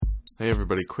Hey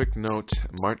everybody, quick note,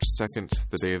 March 2nd,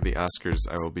 the day of the Oscars,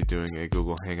 I will be doing a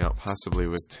Google Hangout, possibly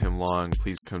with Tim Long.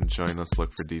 Please come join us,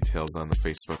 look for details on the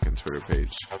Facebook and Twitter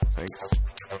page. Thanks.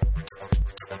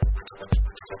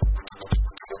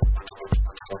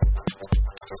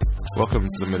 Welcome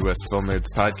to the Midwest Film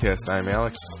Nerds Podcast. I'm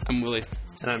Alex. I'm Willie.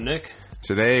 And I'm Nick.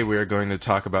 Today we are going to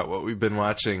talk about what we've been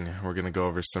watching. We're going to go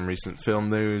over some recent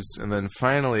film news, and then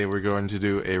finally we're going to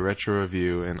do a retro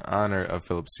review in honor of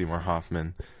Philip Seymour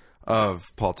Hoffman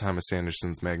of Paul Thomas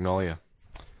Anderson's Magnolia.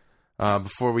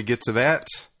 Before we get to that,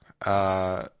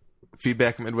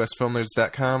 feedback at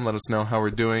MidwestFilmNerds.com. Let us know how we're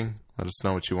doing. Let us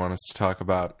know what you want us to talk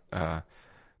about.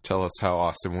 Tell us how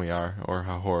awesome we are or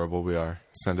how horrible we are.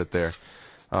 Send it there.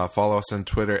 Follow us on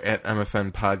Twitter at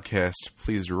MFN Podcast.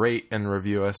 Please rate and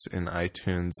review us in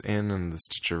iTunes and in the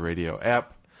Stitcher Radio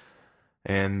app.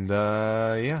 And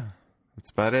yeah,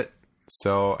 that's about it.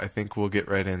 So I think we'll get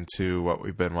right into what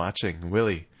we've been watching.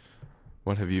 Willie,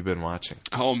 what have you been watching?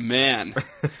 Oh, man.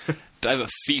 Did I have a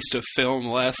feast of film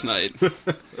last night?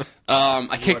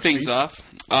 I kicked things off.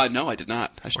 No, I did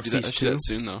not. I should do that. I should do that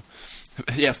soon, though.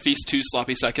 Yeah, Feast 2,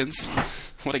 Sloppy Seconds.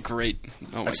 What a great...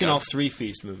 Oh I've seen all three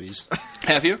Feast movies.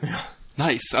 Have you?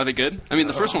 Nice. Are they good? I mean,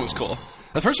 the first one was cool.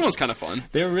 The first one was kind of fun.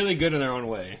 They were really good in their own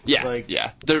way. Yeah,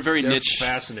 yeah. They're very niche.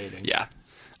 Fascinating. Yeah.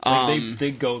 Like they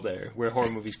go there where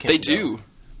horror movies can't. They do.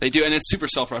 They do, and it's super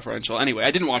self-referential. Anyway, I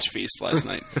didn't watch Feast last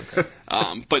night.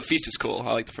 But Feast is cool.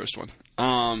 I like the first one.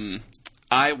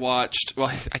 I watched... Well,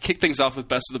 I kicked things off with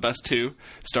Best of the Best 2,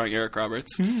 starring Eric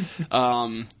Roberts.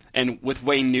 And with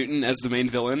Wayne Newton as the main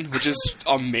villain, which is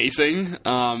amazing.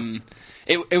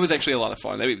 It was actually a lot of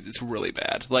fun. I mean, it's really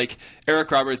bad. Like, Eric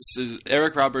Roberts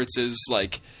is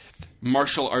like...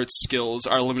 martial arts skills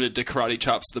are limited to karate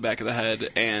chops to the back of the head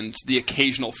and the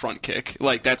occasional front kick.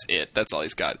 Like, that's it. That's all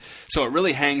he's got. So it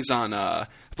really hangs on, I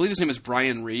believe his name is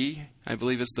Brian Ree, I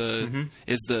believe is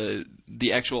the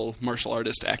actual martial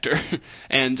artist actor.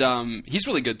 And he's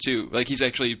really good, too. Like, he's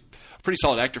actually a pretty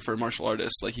solid actor for a martial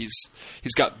artist. Like, he's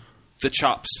got the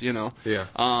chops, you know? Yeah.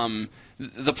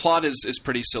 The plot is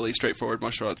pretty silly, straightforward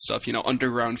martial arts stuff. You know,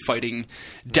 underground fighting,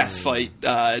 death fight,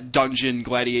 dungeon,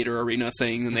 gladiator arena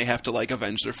thing, and they have to, like,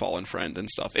 avenge their fallen friend and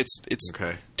stuff. It's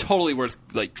okay. Totally worth,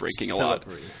 like, drinking a lot.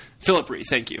 Philip Ree,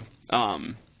 thank you.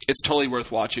 It's totally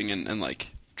worth watching and,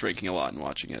 like, drinking a lot and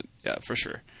watching it. Yeah, for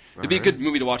sure. It'd be a good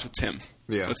movie to watch with Tim.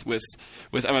 Yeah. With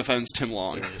MFN's Tim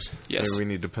Long. Yes. Maybe we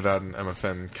need to put out an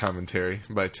MFN commentary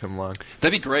by Tim Long.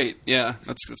 That'd be great. Yeah.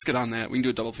 Let's get on that. We can do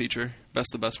a double feature.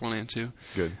 Best of the Best 1 and 2.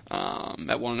 Good.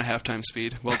 At 1.5 times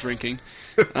speed while drinking.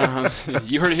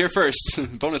 You heard it here first.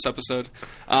 Bonus episode.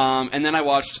 And then I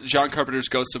watched John Carpenter's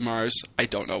Ghosts of Mars. I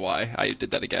don't know why I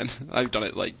did that again. I've done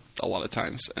it like a lot of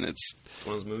times, and it's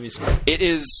one of those movies.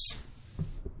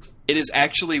 It is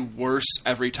actually worse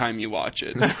every time you watch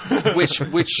it,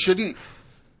 which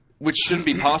shouldn't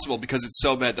be possible because it's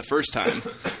so bad the first time.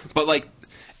 But like,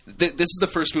 this is the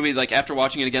first movie. Like, after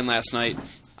watching it again last night,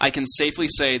 I can safely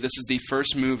say this is the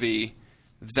first movie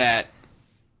that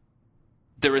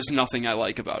there is nothing I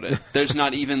like about it. There's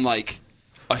not even like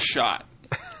a shot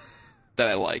that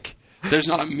I like. There's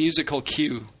not a musical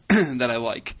cue that I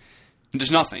like. There's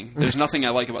nothing. There's nothing I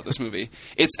like about this movie.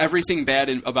 It's everything bad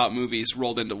about movies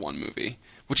rolled into one movie,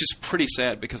 which is pretty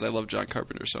sad because I love John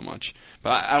Carpenter so much.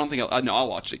 But I don't think I'll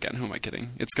watch it again. Who am I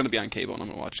kidding? It's going to be on cable, and I'm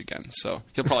going to watch it again. So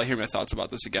you'll probably hear my thoughts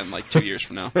about this again like 2 year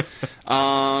from now.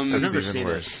 I've never seen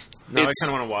it. No, I kind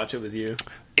of want to watch it with you.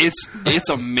 It's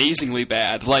amazingly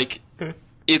bad. Like,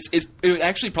 it would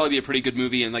actually probably be a pretty good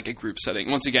movie in like a group setting.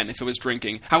 Once again, if it was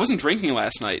drinking. I wasn't drinking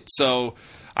last night, so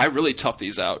I really toughed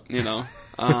these out, you know.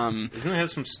 Doesn't it have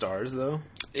some stars, though?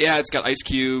 Yeah, it's got Ice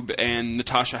Cube and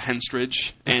Natasha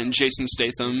Henstridge and Jason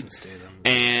Statham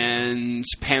and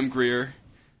Pam Grier.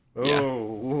 Oh, yeah.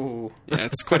 Ooh. Yeah,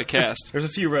 it's quite a cast. There's a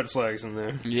few red flags in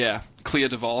there. Yeah, Clea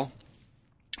Duvall.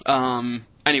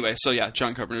 Anyway, so yeah,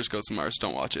 John Carpenter's Ghosts of Mars.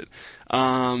 Don't watch it.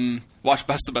 Watch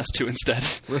Best of the Best 2 instead.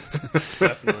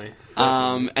 Definitely.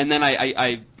 And then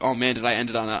I oh man, did I end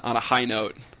it on a high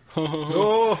note?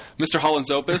 Mr.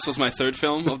 Holland's Opus was my third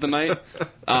film of the night.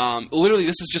 Literally,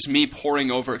 this is just me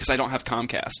poring over because I don't have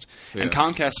Comcast, and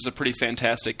Comcast is a pretty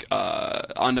fantastic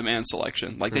on-demand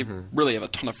selection. Like, they really have a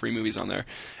ton of free movies on there,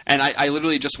 and I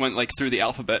literally just went like through the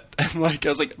alphabet. And, like, I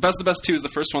was like, Best of the Best 2 is the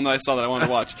first one that I saw that I wanted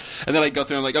to watch, and then I go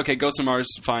through and I'm like, okay, Ghosts of Mars,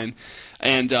 fine,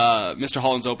 and Mr.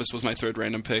 Holland's Opus was my third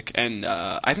random pick, and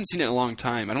I haven't seen it in a long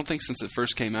time. I don't think since it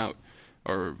first came out.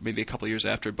 Or maybe a couple years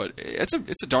after, but it's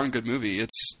a darn good movie.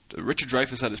 It's Richard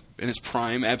Dreyfuss in his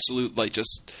prime, absolute, like,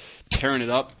 just tearing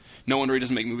it up. No wonder he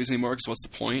doesn't make movies anymore, because what's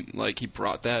the point? Like, he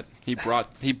brought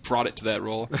it to that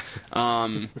role.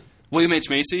 William H.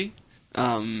 Macy,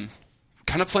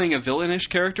 kind of playing a villainish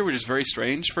character, which is very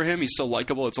strange for him. He's so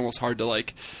likable; it's almost hard to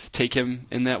like take him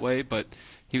in that way. But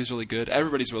he was really good.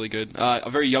 Everybody's really good. A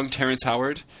very young Terrence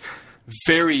Howard.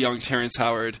 Very young Terrence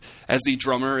Howard as the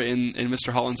drummer in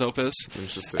Mr. Holland's Opus.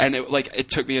 Interesting. And it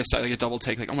took me a double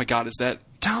take, like, oh my god, is that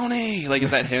Tony? Like,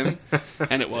 is that him?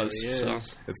 And it was. So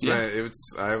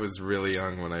I was really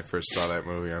young when I first saw that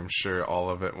movie. I'm sure all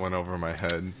of it went over my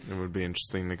head. It would be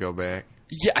interesting to go back.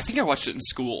 Yeah, I think I watched it in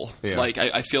school. Yeah. Like,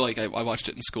 I feel like I watched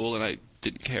it in school and I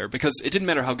didn't care because it didn't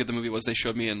matter how good the movie was. They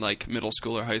showed me in like middle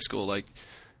school or high school. Like,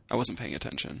 I wasn't paying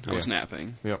attention. I was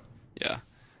napping. Yep. Yeah.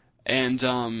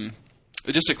 And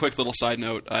just a quick little side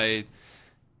note.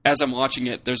 As I'm watching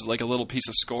it, there's like a little piece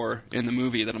of score in the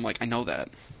movie that I'm like, I know that.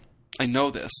 I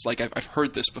know this. Like, I've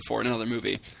heard this before in another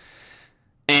movie.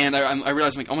 And I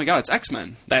realized, like, oh my god, it's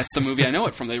X-Men. That's the movie I know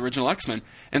it from, the original X-Men.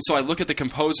 And so I look at the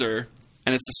composer,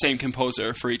 and it's the same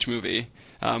composer for each movie,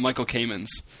 Michael Kamens.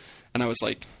 And I was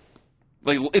like,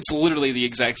 it's literally the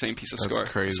exact same piece of score.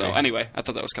 That's crazy. So anyway, I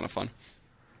thought that was kind of fun.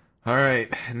 All right,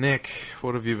 Nick,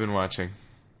 what have you been watching?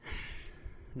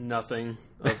 Nothing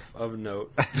of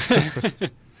note.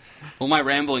 Well, my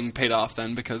rambling paid off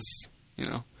then because, you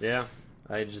know. Yeah,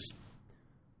 I just...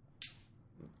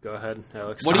 Go ahead,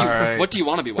 Alex. What do you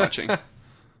want to be watching?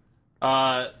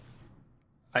 I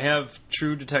have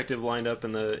True Detective lined up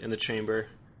in the chamber.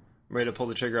 I'm ready to pull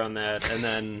the trigger on that, and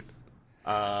then...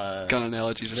 Gun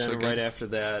analogies are so good. Right after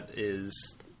that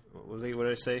is... What did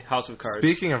I say? House of Cards.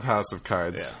 Speaking of House of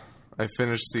Cards, I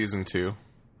finished season 2.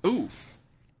 Ooh.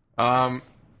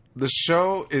 The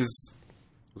show is...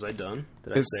 Was I done?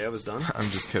 Did I say I was done? I'm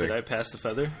just kidding. Did I pass the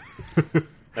feather?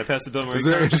 I passed the Bill Murray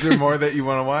Is there more that you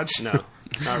want to watch? No,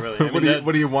 not really. I mean,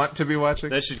 what do you want to be watching?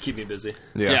 That should keep me busy.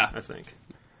 Yeah. I think.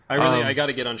 I got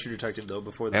to get on True Detective, though,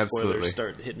 before the spoilers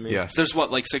start hitting me. Yes. There's,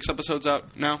 6 episodes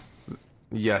out now?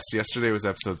 Yes, yesterday was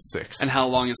episode 6. And how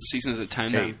long is the season? Is it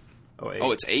 10? 8.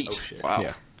 Oh, it's 8. Oh, shit. Wow.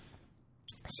 Yeah.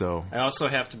 So I also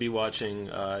have to be watching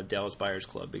Dallas Buyers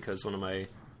Club because one of my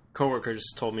coworkers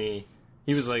told me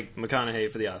he was like McConaughey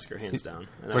for the Oscar, hands down.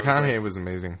 And McConaughey was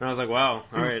amazing. And I was like, wow,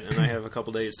 all right. And I have a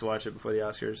couple days to watch it before the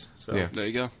Oscars. So there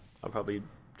you go. I'll probably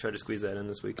try to squeeze that in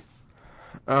this week.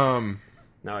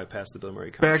 Now I passed the Bill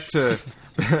Murray back to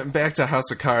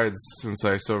House of Cards, since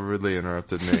I so rudely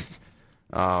interrupted Nick.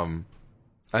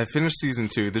 I finished season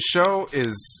 2. The show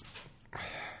is...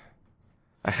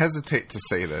 I hesitate to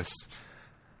say this.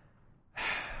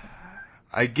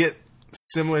 I get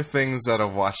similar things out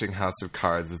of watching House of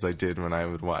Cards as I did when I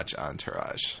would watch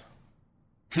Entourage.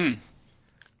 I think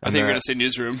you're going to say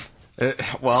Newsroom.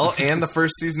 And the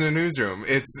first season of Newsroom.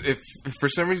 If for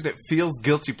some reason it feels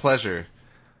guilty pleasure.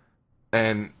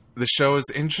 And the show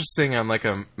is interesting on like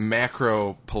a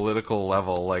macro political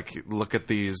level. Like, look at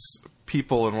these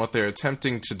people and what they're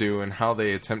attempting to do and how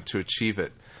they attempt to achieve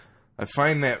it. I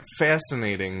find that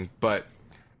fascinating, but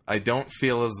I don't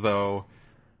feel as though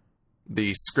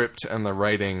the script and the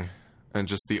writing and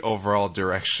just the overall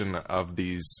direction of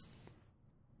these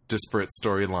disparate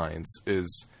storylines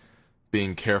is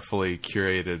being carefully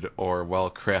curated or well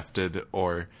crafted,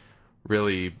 or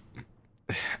really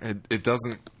it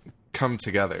doesn't come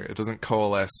together. It doesn't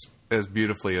coalesce as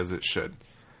beautifully as it should.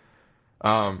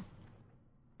 I'll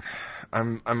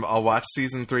watch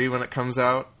season 3 when it comes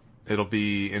out. It'll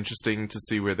be interesting to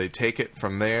see where they take it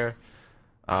from there.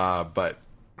 But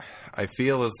I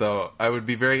feel as though I would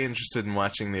be very interested in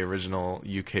watching the original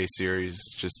UK series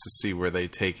just to see where they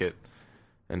take it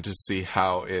and to see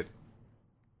how it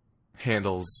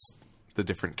handles the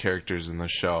different characters in the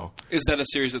show. Is that a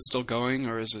series that's still going,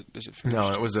 or is it finished?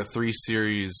 No, it was a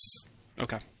 3-series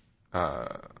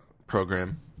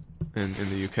program in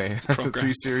the UK. A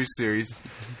 3-series series.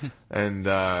 And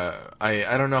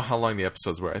I don't know how long the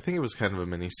episodes were. I think it was kind of a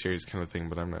mini-series kind of thing,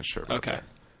 but I'm not sure about that.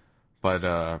 But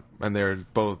and they're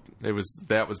both.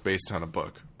 That was based on a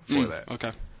book before that.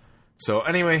 Okay. So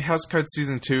anyway, House of Cards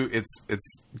season 2.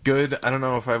 It's good. I don't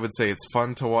know if I would say it's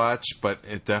fun to watch, but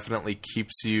it definitely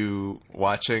keeps you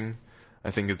watching. I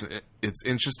think it's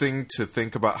interesting to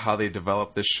think about how they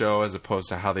develop this show as opposed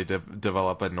to how they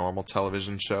develop a normal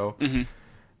television show. Mm-hmm.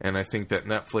 And I think that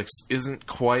Netflix isn't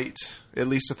quite, at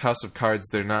least with House of Cards,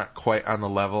 they're not quite on the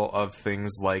level of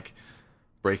things like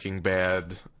Breaking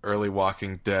Bad, early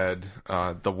Walking Dead,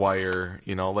 The Wire,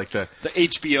 like the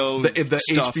HBO the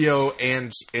stuff.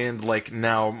 HBO and like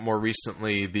now more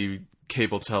recently the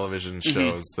cable television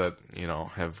shows that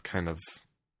have kind of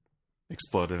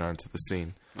exploded onto the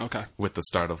scene. Okay. With the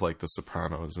start of like The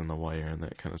Sopranos and The Wire and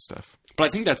that kind of stuff. But I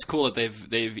think that's cool that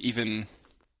they've even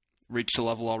reached a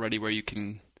level already where you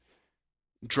can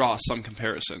draw some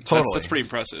comparison. Totally. That's pretty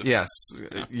impressive. Yes.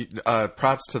 Yeah.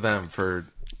 Props to them for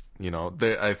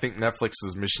I think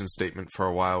Netflix's mission statement for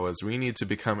a while was we need to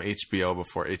become HBO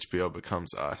before HBO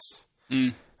becomes us.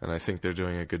 And I think they're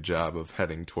doing a good job of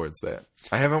heading towards that.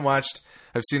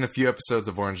 I've seen a few episodes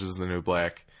of Orange is the New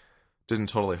Black. Didn't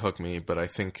totally hook me, but I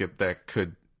think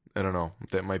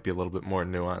that might be a little bit more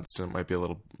nuanced and it might be a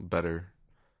little better.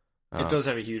 It does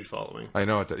have a huge following. I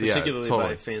know it does. Particularly totally.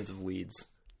 by fans of Weeds.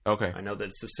 Okay. I know that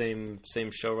it's the same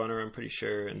showrunner, I'm pretty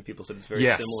sure, and people said it's very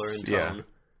similar in tone. Yeah.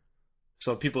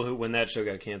 So people when that show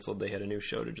got canceled, they had a new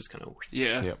show to just kind of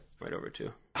Yeah. right over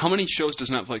to. How many shows does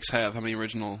Netflix have? How many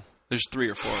original? There's 3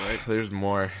 or 4, right? There's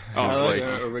more. Oh,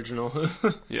 There's original.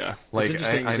 Yeah. like It's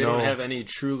interesting 'cause I they know don't have any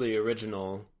truly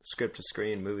original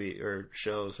script-to-screen movie or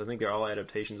shows. I think they're all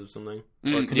adaptations of something. Or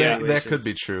Yeah. that continuations. could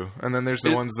be true. And then there's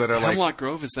the ones that are like Hemlock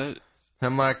Grove. Is that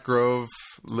Hemlock Grove,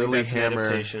 I think that's an Lilyhammer.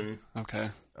 adaptation. okay?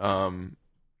 I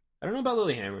don't know about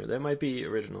Lilyhammer. That might be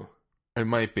original. It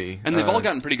might be. And they've all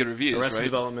gotten pretty good reviews, Arrested right?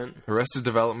 Development, Arrested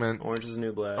Development, Orange is the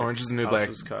New Black,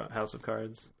 House of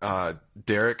Cards.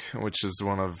 Derek, which is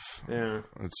one of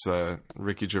it's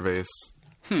Ricky Gervais.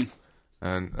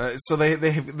 And so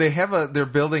they're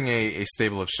building a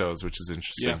stable of shows, which is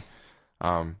interesting.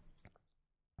 Yeah.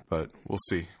 But we'll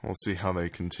see how they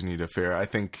continue to fare. I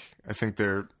think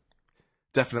they're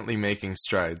definitely making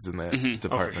strides in that Oh,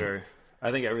 department. for sure.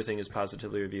 I think everything is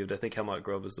positively reviewed. I think Hemlock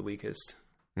Grove is the weakest.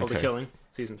 Oh, The Okay. Killing,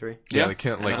 season 3. Yeah, they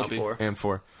can't that'll like be. 4. and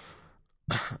 4.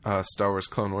 Star Wars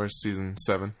Clone Wars season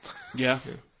 7 Yeah.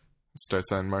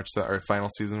 starts on March or final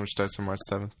season, which starts on March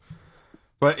 7th.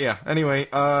 But yeah, anyway,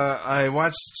 I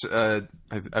watched. I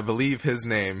believe his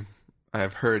name. I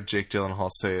have heard Jake Gyllenhaal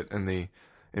say it in the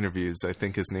interviews. I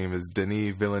think his name is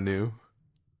Denis Villeneuve,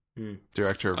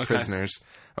 director of Prisoners.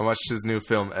 I watched his new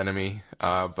film Enemy,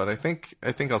 but I think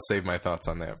I'll save my thoughts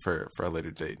on that for a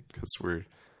later date because we're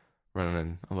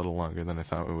running a little longer than I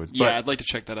thought we would. Yeah, But I'd like to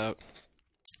check that out.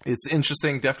 it's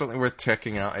interesting, definitely worth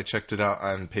checking out. I checked it out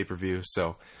on pay-per-view,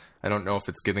 so I don't know if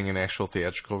it's getting an actual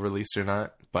theatrical release or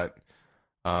not, but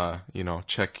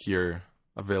check your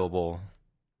available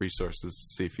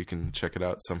resources, see if you can check it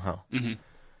out somehow. Mm-hmm.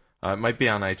 It might be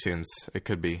on iTunes. It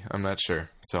could be. I'm not sure.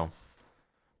 So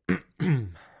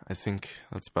I think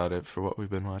that's about it for what we've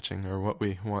been watching or what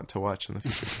we want to watch in the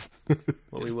future.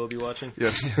 What we will be watching.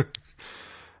 Yes.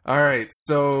 All right.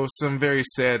 So some very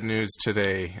sad news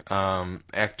today.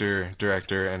 Actor,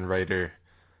 director, and writer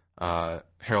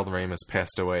Harold Ramis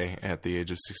passed away at the age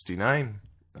of 69.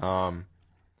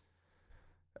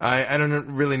 I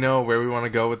don't really know where we want to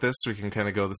go with this. We can kind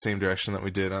of go the same direction that we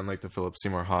did on like the Philip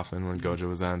Seymour Hoffman when Gojo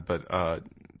was on, but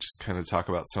just kind of talk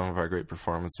about some of our great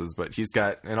performances. But he's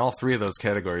got, in all 3 of those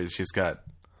categories, he's got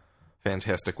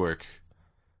fantastic work.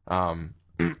 Some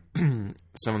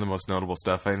of the most notable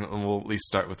stuff, and we'll at least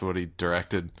start with what he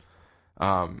directed.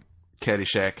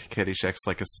 Caddyshack. Caddyshack's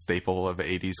like a staple of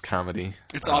 80s comedy.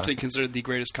 It's often considered the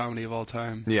greatest comedy of all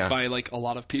time. Yeah. By like a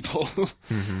lot of people.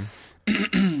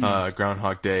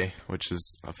 Groundhog Day, which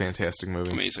is a fantastic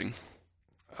movie. Amazing.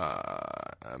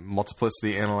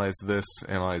 Multiplicity, Analyze This,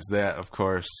 Analyze That, of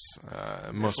course.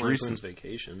 Most National recent. Lampoon's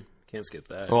Vacation. Can't skip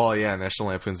that. Well, yeah, National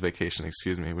Lampoon's Vacation,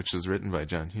 excuse me, which is written by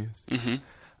John Hughes. Mm-hmm.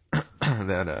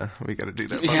 That we got to do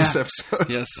that bonus episode.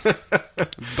 Yes.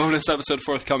 Bonus episode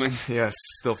forthcoming. Yes,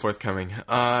 still forthcoming.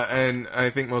 And I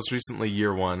think most recently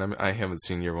Year One. I haven't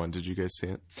seen Year One. Did you guys see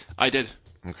it? I did.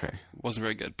 Okay. Wasn't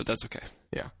very good, but that's okay.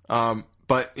 Yeah.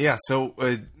 But yeah, so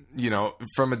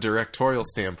from a directorial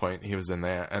standpoint, he was in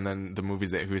that, and then the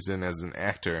movies that he was in as an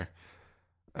actor,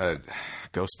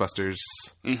 Ghostbusters.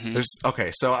 Mm-hmm.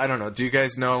 So I don't know. Do you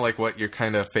guys know like what your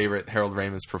kind of favorite Harold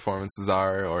Ramis performances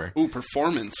are, or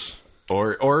performance,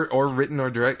 or written or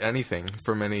direct anything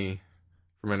from any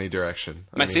direction?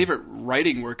 My favorite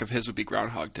writing work of his would be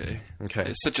Groundhog Day. Okay.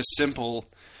 It's such a simple.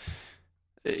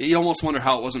 You almost wonder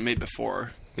how it wasn't made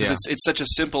before. Because it's such a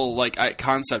simple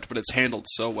concept, but it's handled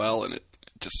so well, and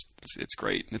it's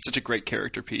great. And it's such a great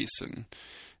character piece, and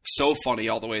so funny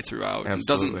all the way throughout. Absolutely. It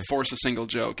doesn't force a single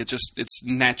joke. It's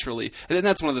naturally, and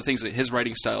that's one of the things that his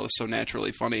writing style is so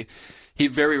naturally funny. He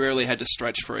very rarely had to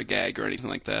stretch for a gag or anything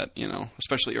like that.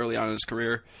 Especially early on in his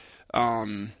career.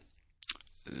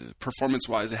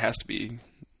 Performance-wise, it has to be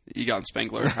Egon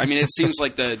Spengler. I mean, it seems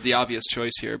like the obvious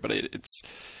choice here, but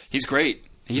he's great.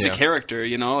 He's a character,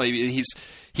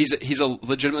 He's a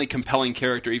legitimately compelling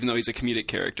character, even though he's a comedic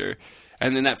character.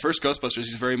 And in that first Ghostbusters,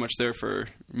 he's very much there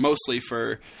mostly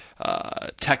for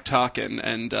tech talk and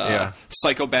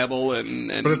psychobabble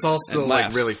and but it's all still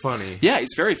laughs. really funny. Yeah,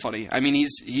 he's very funny. I mean,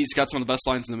 he's got some of the best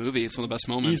lines in the movie. It's some of the best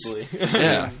moments. Easily.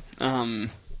 Yeah.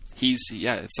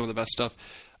 It's some of the best stuff.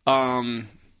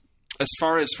 As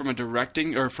far as from a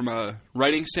directing or from a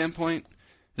writing standpoint,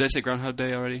 Did I say Groundhog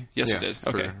Day already? Yes, Yeah, I did.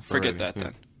 Okay, for forget already, that yeah.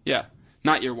 then. Yeah,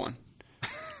 not year one.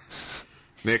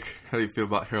 Nick, how do you feel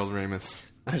about Harold Ramis?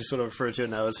 I just want to refer to it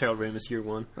now as Harold Ramis Year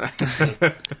 1.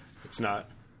 It's not.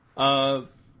 I'm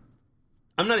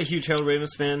not a huge Harold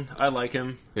Ramis fan. I like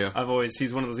him. Yeah.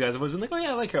 He's one of those guys I've always been like, oh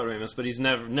yeah, I like Harold Ramis, but he's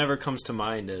never comes to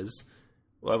mind as,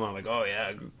 well, I'm like, oh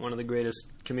yeah, one of the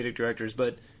greatest comedic directors,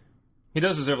 but he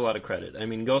does deserve a lot of credit. I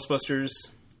mean, Ghostbusters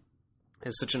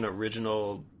is such an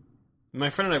original... My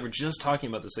friend and I were just talking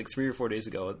about this like 3 or 4 days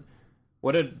ago.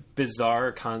 What a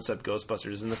bizarre concept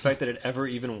Ghostbusters is, and the fact that it ever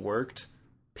even worked,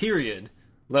 period,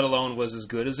 let alone was as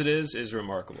good as it is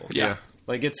remarkable. Yeah.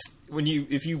 Like if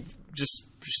you just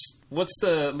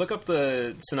look up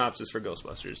the synopsis for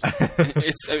Ghostbusters.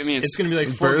 It's It's going to be like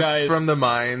 4 Birthed guys from the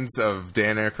minds of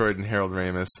Dan Aykroyd and Harold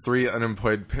Ramis, 3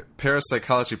 unemployed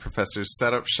parapsychology professors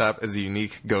set up shop as a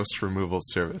unique ghost removal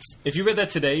service. If you read that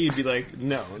today, you'd be like,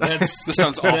 no, that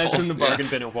sounds awful. That's in the bargain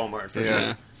Yeah. bin at Walmart for Yeah.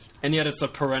 sure. And yet it's a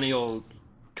perennial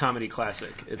comedy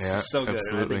classic. It's Yeah, so good.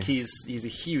 absolutely. And I think he's a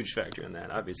huge factor in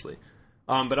that, obviously.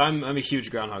 But I'm a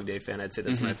huge Groundhog Day fan. I'd say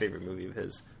that's my favorite movie of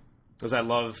his. Because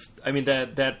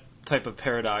that type of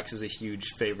paradox is a huge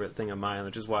favorite thing of mine,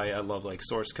 which is why I love like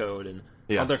Source Code and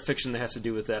other fiction that has to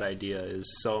do with that idea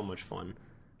is so much fun.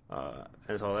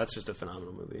 And so that's just a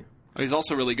phenomenal movie. He's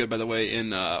also really good, by the way,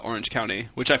 in Orange County,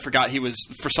 which I forgot he was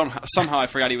somehow I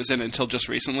forgot he was in until just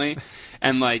recently,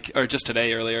 or just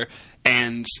today earlier.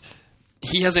 And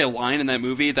he has a line in that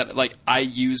movie that like I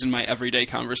use in my everyday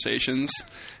conversations,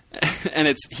 and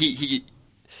it's he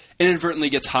inadvertently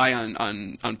gets high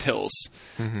on pills,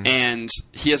 and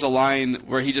he has a line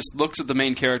where he just looks at the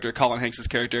main character, Colin Hanks'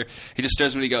 character. He just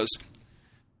stares at him and he goes,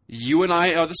 "You and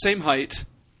I are the same height.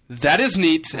 That is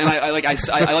neat." And I like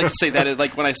to say that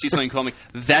like when I see something cool, I'm like,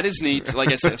 that is neat. Like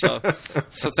I say, so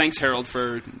thanks Harold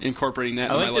for incorporating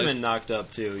that. I in liked my him life. in Knocked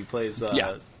Up too. He plays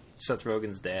Seth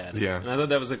Rogen's dad. Yeah. And I thought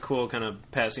that was a cool kind of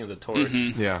passing of the torch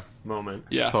Yeah, moment.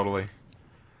 Yeah, totally.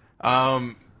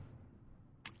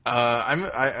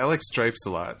 I like Stripes a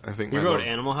lot. I think He my wrote love-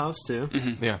 Animal House too.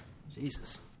 Yeah.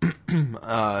 Jesus.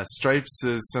 Stripes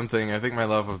is something. I think my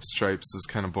love of Stripes is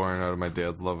kind of born out of my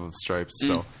dad's love of Stripes.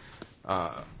 So,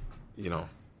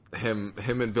 him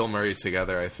and Bill Murray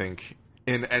together, I think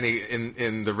in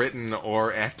the written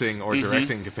or acting or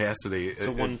directing capacity, It's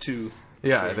a 1-2.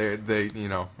 yeah, they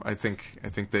I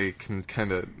think they can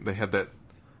they had that.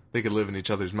 They could live in each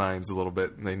other's minds a little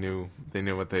bit. And they knew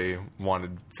what they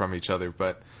wanted from each other.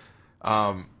 But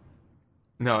no,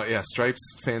 yeah, Stripes,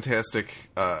 fantastic.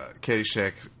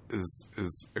 Caddyshack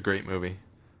is a great movie.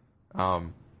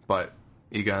 But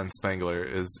Egon Spengler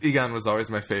Egon was always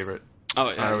my favorite. Oh,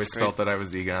 yeah, I always that's great. felt that I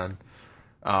was Egon.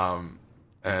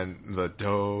 And the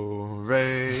do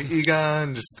re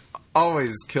Egon just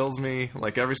always kills me,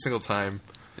 like every single time.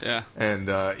 Yeah. And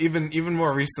even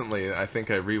more recently, I think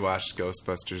I rewatched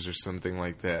Ghostbusters or something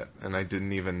like that, and I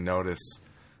didn't even notice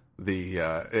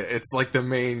it's like the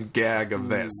main gag of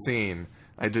that scene.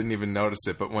 I didn't even notice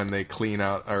it, but when they clean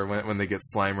out, or when they get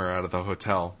Slimer out of the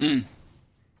hotel, and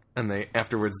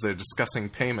afterwards they're discussing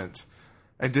payment,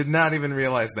 I did not even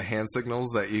realize the hand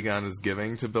signals that Egon is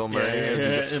giving to Bill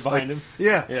Murray Behind him.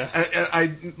 Yeah, Yeah. And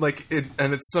I like it,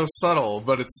 and it's so subtle,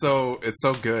 but it's so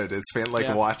good. It's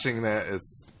watching that.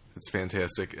 It's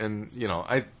fantastic, and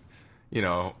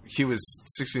he was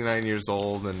 69 years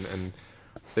old, and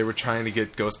they were trying to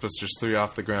get Ghostbusters 3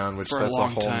 off the ground, which For a that's a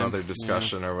long whole time. other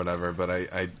discussion or whatever. But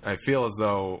I feel as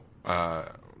though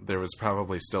there was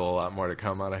probably still a lot more to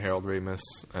come out of Harold Ramis,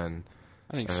 and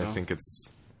I think and so. I think it's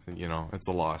it's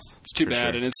a loss. It's too for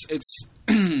bad, sure. and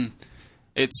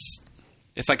it's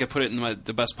if I could put it in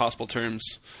the best possible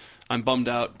terms, I'm bummed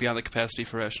out beyond the capacity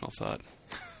for rational thought.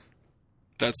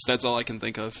 That's all I can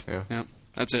think of. Yeah.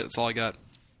 That's it. That's all I got.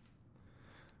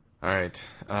 All right.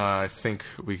 I think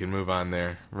we can move on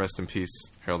there. Rest in peace,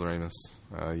 Harold Ramis.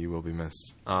 You will be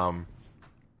missed.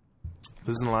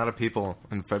 Losing a lot of people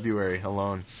in February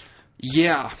alone.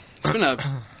 Yeah, it's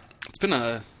been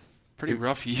a pretty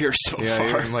rough year so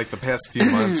far. In like the past few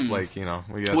months, we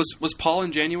got Was Paul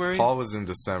in January? Paul was in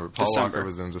December. Paul December. Walker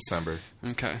was in December.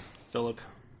 Okay. Philip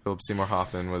Seymour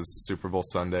Hoffman was Super Bowl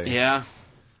Sunday. Yeah.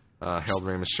 Harold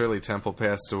Ramis. Shirley Temple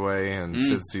passed away, and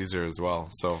Sid Caesar as well.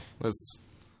 So there's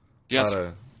a lot of...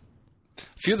 A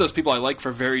few of those people I like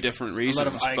for very different reasons.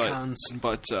 of icons.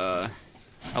 But I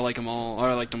like them all. Or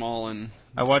I liked them all. And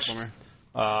I watched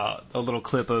Bummer. a little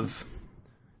clip of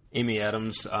Amy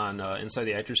Adams on Inside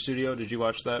the Actors Studio. Did you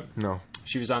watch that? No.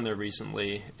 She was on there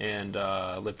recently, and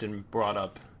Lipton brought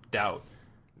up Doubt,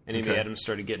 and Amy Okay. Adams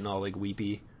started getting all like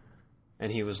weepy,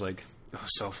 and he was like, Oh,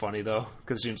 so funny though,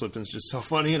 because James Lipton's just so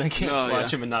funny, and I can't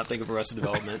watch him and not think of Arrested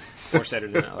Development or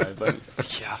Saturday Night Live.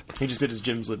 But Yeah. he just did his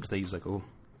James Lipton thing. He was like, "Oh,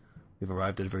 we've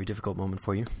arrived at a very difficult moment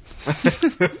for you."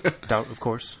 Doubt, of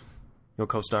course, your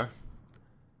co-star,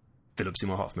 Philip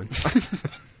Seymour Hoffman.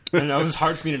 And it was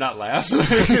hard for me to not laugh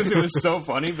because it was so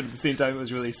funny, but at the same time it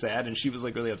was really sad, and she was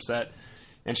like really upset.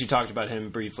 And she talked about him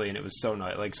briefly, and it was so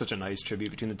nice, like such a nice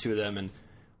tribute between the two of them. And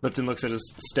Lipton looks at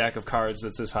his stack of cards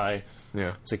that's this high.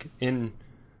 Yeah. It's like, in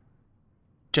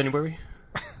January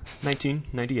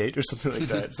 1998 or something like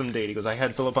that, some date. He goes, I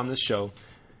had Philip on this show,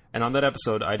 and on that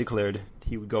episode I declared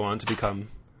he would go on to become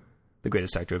the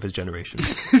greatest actor of his generation.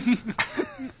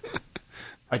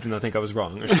 I do not think I was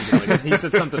wrong, or something like that. He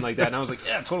said something like that, and I was like,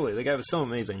 yeah, totally. The guy was so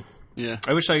amazing. Yeah.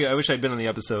 I wish I'd been on the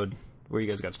episode where you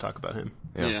guys got to talk about him.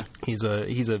 Yeah. He's a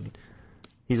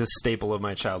staple of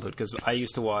my childhood, because I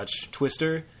used to watch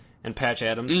Twister and Patch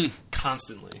Adams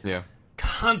constantly. Yeah.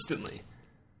 Constantly.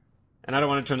 And I don't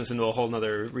want to turn this into a whole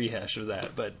nother rehash of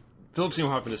that, but Philip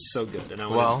Seymour Hoffman is so good, and I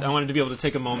wanted to be able to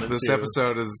take a moment. This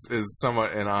episode is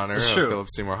somewhat in honor of Philip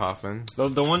Seymour Hoffman.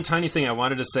 The one tiny thing I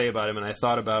wanted to say about him, and I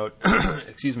thought about,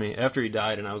 excuse me, after he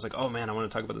died, and I was like, oh man, I want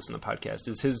to talk about this in the podcast,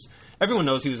 is his, everyone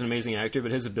knows he was an amazing actor,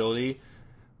 but his ability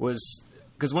was,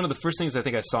 because one of the first things I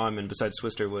think I saw him in besides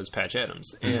Twister was Patch Adams,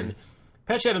 and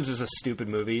Patch Adams is a stupid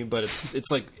movie, but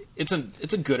it's like, it's a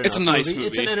good enough It's a nice movie.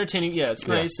 It's an entertaining, it's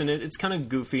nice, and it's kind of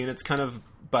goofy, and it's kind of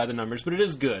by the numbers, but it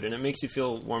is good, and it makes you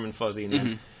feel warm and fuzzy in the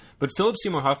end. But Philip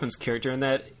Seymour Hoffman's character in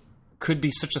that could be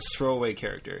such a throwaway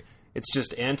character. It's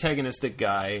just antagonistic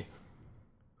guy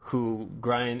who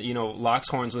locks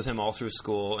horns with him all through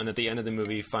school, and at the end of the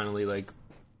movie finally like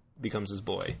becomes his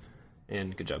boy.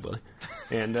 And good job, Willie.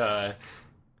 And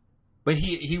but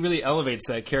he really elevates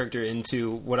that character into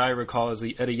what I recall as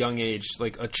at a young age,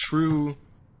 like a true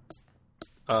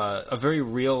a very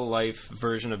real life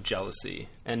version of jealousy,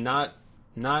 and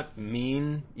not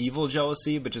mean, evil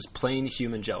jealousy, but just plain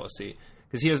human jealousy.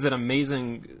 Because he has that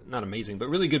not amazing, but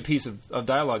really good piece of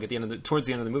dialogue at the end towards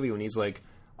the end of the movie when he's like,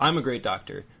 I'm a great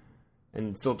doctor.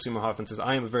 And Philip Seymour Hoffman says,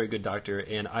 I am a very good doctor,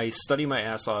 and I study my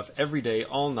ass off every day,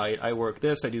 all night. I work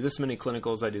this, I do this many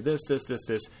clinicals, I do this.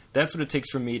 That's what it takes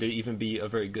for me to even be a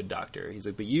very good doctor. He's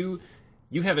like, but you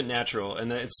have it natural. And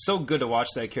it's so good to watch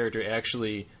that character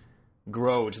actually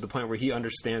grow to the point where he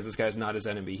understands this guy's not his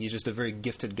enemy. He's just a very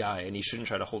gifted guy, and he shouldn't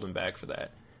try to hold him back for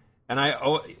that. And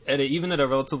even at a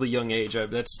relatively young age,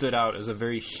 that stood out as a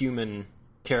very human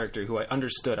character who I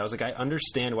understood. I was like, I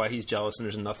understand why he's jealous, and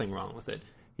there's nothing wrong with it.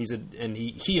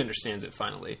 He understands it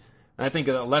finally. And I think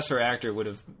a lesser actor would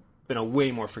have been a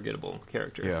way more forgettable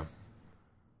character. Yeah.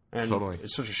 And totally.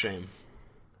 It's such a shame.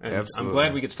 And Absolutely. I'm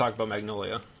glad we get to talk about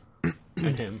Magnolia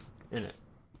and him in it.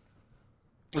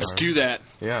 Let's do that.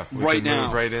 Yeah. We right can now.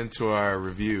 move right into our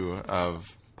review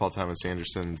of Paul Thomas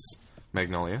Anderson's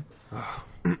Magnolia. I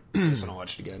just want to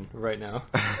watch it again right now.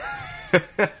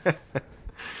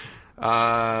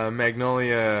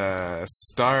 Magnolia,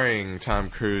 starring Tom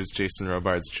Cruise, Jason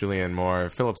Robards, Julianne Moore,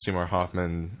 Philip Seymour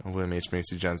Hoffman, William H.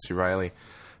 Macy, John C. Reilly,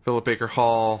 Philip Baker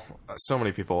Hall, so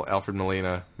many people, Alfred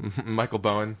Molina, Michael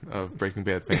Bowen of Breaking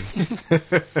Bad fame,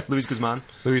 Luis Guzman.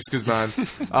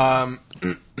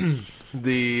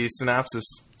 The synopsis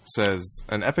says,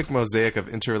 an epic mosaic of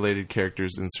interrelated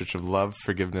characters in search of love,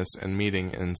 forgiveness, and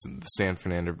meeting in the San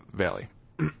Fernando Valley.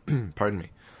 Pardon me.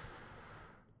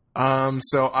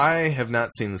 So I have not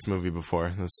seen this movie before.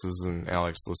 This is an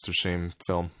Alex List of Shame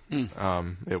film.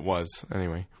 It was,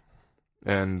 anyway.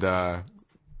 And,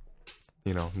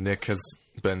 Nick has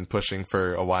been pushing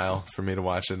for a while for me to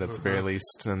watch it at the very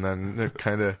least. And then it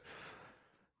kind of,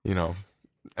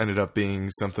 ended up being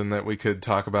something that we could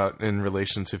talk about in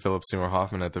relation to Philip Seymour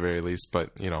Hoffman at the very least. But,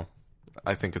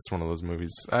 I think it's one of those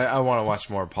movies. I want to watch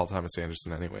more Paul Thomas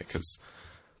Anderson anyway, because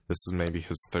this is maybe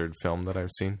his third film that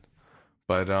I've seen.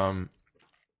 But,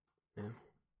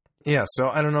 yeah, so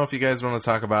I don't know if you guys want to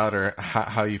talk about or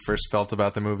how you first felt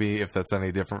about the movie, if that's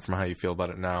any different from how you feel about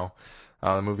it now.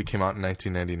 The movie came out in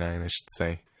 1999, I should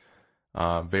say.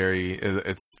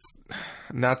 It's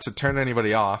not to turn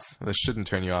anybody off. This shouldn't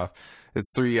turn you off. It's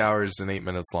 3 hours and 8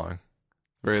 minutes long.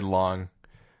 Very long,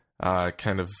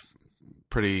 kind of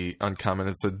pretty uncommon.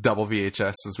 It's a double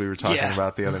VHS, as we were talking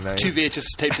about the other night. 2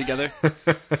 VHS taped together.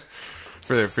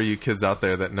 For you kids out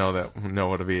there that know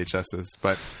what a VHS is.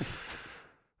 But,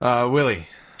 Willie,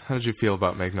 how did you feel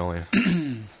about Magnolia?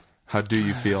 How do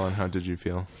you feel, and how did you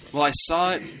feel? Well, I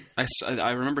saw it.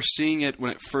 I remember seeing it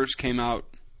when it first came out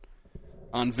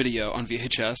on video, on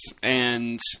VHS,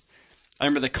 and I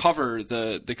remember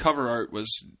the cover art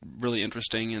was really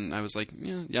interesting, and I was like,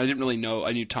 yeah, I didn't really know.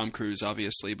 I knew Tom Cruise,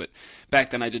 obviously, but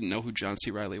back then I didn't know who John C.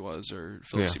 Reilly was or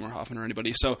Philip Seymour Hoffman or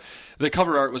anybody. So the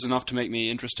cover art was enough to make me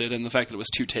interested, and the fact that it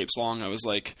was 2 tapes long, I was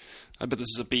like, I bet this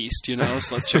is a beast, so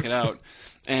let's check it out.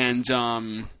 And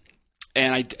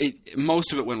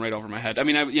most of it went right over my head. I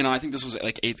mean, I think this was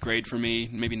like 8th grade for me,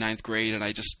 maybe 9th grade, and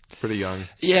I just pretty young.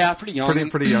 Yeah, pretty young.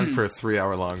 Pretty young for a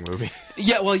 3-hour-long movie.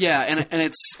 Yeah, well, yeah, and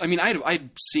it's. I mean, I'd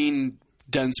seen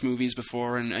dense movies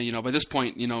before, and by this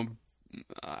point,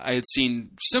 I had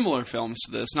seen similar films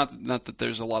to this. Not that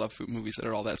there's a lot of movies that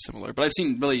are all that similar, but I've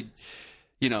seen really,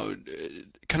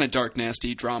 kind of dark,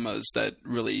 nasty dramas that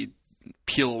really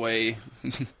peel away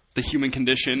the human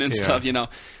condition and stuff, So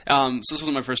this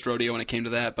wasn't my first rodeo when it came to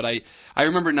that, but I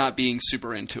remember not being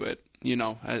super into it,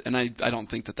 and I don't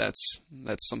think that's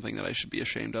something that I should be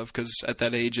ashamed of, because at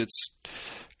that age it's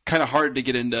kind of hard to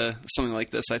get into something like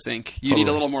this. I think you need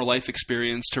a little more life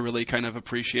experience to really kind of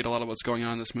appreciate a lot of what's going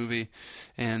on in this movie,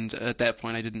 and at that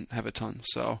point I didn't have a ton.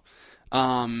 So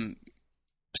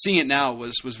seeing it now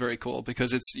was very cool,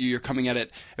 because you're coming at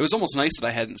it. It was almost nice that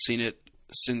I hadn't seen it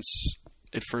since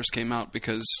it first came out,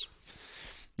 because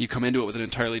you come into it with an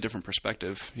entirely different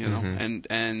perspective, and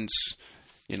a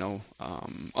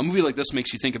movie like this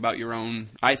makes you think about your own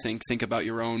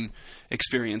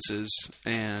experiences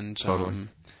and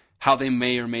how they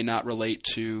may or may not relate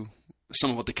to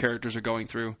some of what the characters are going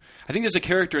through. I think there's a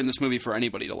character in this movie for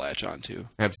anybody to latch onto.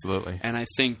 Absolutely. And I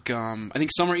think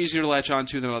some are easier to latch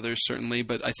onto than others, certainly,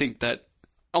 but I think that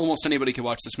almost anybody could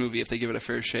watch this movie if they give it a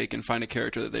fair shake and find a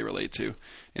character that they relate to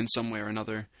in some way or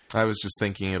another. I was just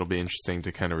thinking it'll be interesting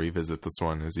to kind of revisit this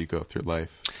one as you go through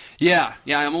life. Yeah,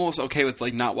 I'm almost okay with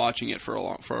not watching it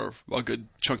for a good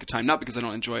chunk of time. Not because I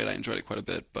don't enjoy it; I enjoyed it quite a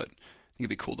bit, but I think it'd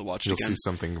be cool to watch it again. You'll see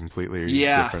something completely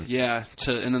different. Yeah.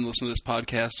 And then listen to this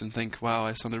podcast and think, "Wow,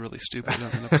 I sounded really stupid on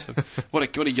an episode." What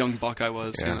a young buck I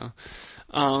was,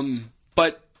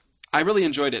 But I really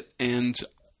enjoyed it, and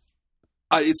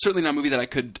it's certainly not a movie that I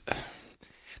could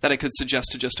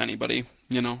suggest to just anybody,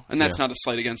 and that's not a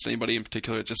slight against anybody in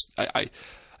particular. It just, I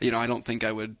don't think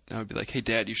I would be like, hey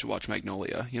Dad, you should watch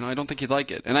Magnolia. I don't think he'd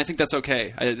like it. And I think that's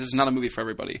okay. This is not a movie for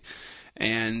everybody.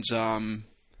 And,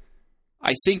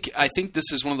 I think this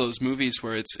is one of those movies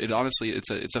where it's a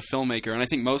filmmaker. And I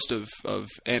think most of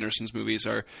Anderson's movies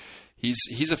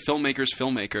he's a filmmaker's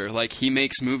filmmaker. Like, he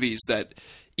makes movies that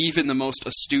even the most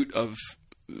astute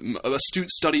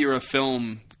studier of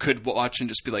film could watch and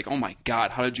just be like, oh my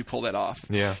God, how did you pull that off?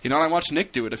 Yeah. And I watched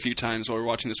Nick do it a few times while we were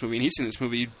watching this movie, and he's seen this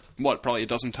movie, probably a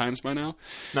dozen times by now?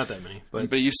 Not that many.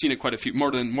 But you've seen it quite a few, more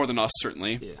than us,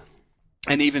 certainly. Yeah.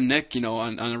 And even Nick,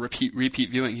 on a repeat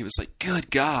viewing, he was like,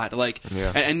 good God. Like,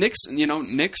 and Nick's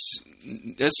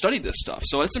has studied this stuff,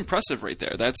 so it's impressive right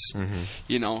there. That's, and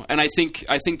I think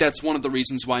that's one of the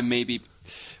reasons why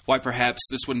perhaps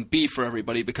this wouldn't be for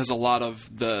everybody, because a lot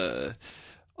of the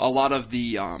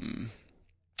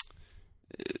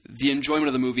enjoyment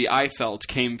of the movie, I felt,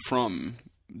 came from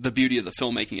the beauty of the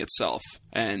filmmaking itself,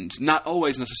 and not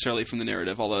always necessarily from the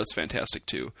narrative, although that's fantastic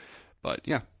too. But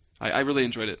yeah, I really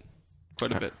enjoyed it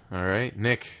quite a bit. All right,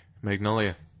 Nick,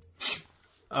 Magnolia.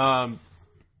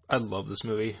 I love this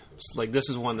movie. This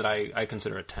is one that I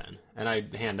consider a 10, and I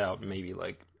hand out maybe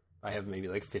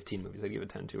 15 movies I give a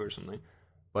 10 to or something,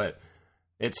 but.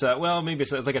 It's maybe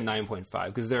it's like a 9.5,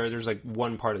 because there's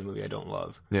one part of the movie I don't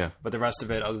love. Yeah. But the rest of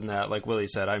it, other than that, like Willie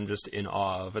said, I'm just in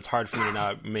awe of. It's hard for me to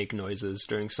not make noises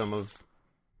during some of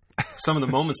the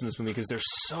moments in this movie, because they're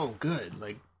so good.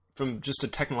 Like, from just a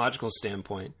technological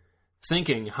standpoint,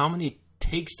 thinking how many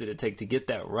takes did it take to get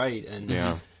that right, and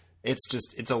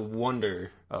it's a wonder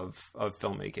of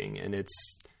filmmaking, and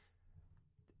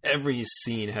every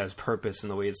scene has purpose in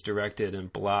the way it's directed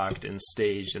and blocked and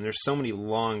staged, and there's so many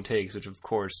long takes, which of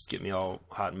course get me all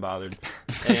hot and bothered,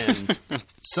 and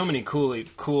so many cool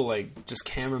like just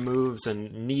camera moves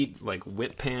and neat like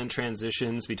whip pan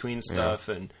transitions between stuff,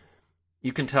 and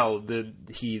you can tell that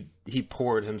he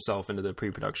poured himself into the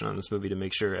pre-production on this movie to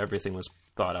make sure everything was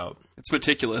thought out. It's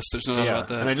meticulous. There's no doubt about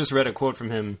that. And I just read a quote from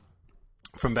him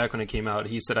from back when it came out.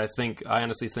 He said, I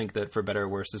honestly think that for better or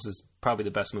worse, this is probably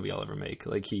the best movie I'll ever make.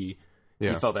 Like, he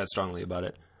felt that strongly about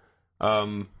it.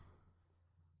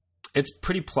 It's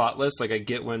pretty plotless. Like, I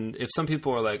get if some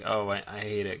people are like, oh, I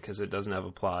hate it because it doesn't have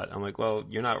a plot. I'm like, well,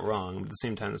 you're not wrong. But at the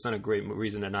same time, it's not a great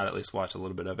reason to not at least watch a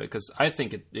little bit of it, because I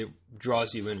think it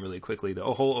draws you in really quickly. The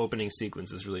whole opening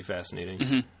sequence is really fascinating.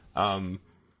 Mm-hmm.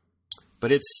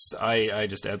 But I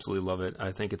just absolutely love it.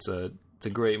 I think it's a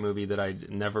great movie that I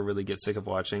never really get sick of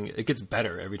watching. It gets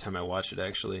better every time I watch it,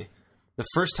 actually. The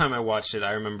first time I watched it,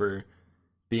 I remember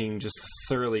being just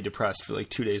thoroughly depressed for like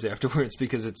 2 days afterwards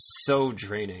because it's so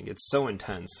draining. It's so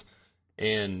intense.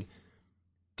 And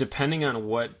depending on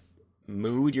what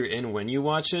mood you're in when you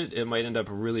watch it, it might end up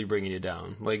really bringing you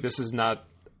down. Like, this is not...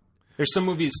 There's some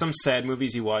movies, some sad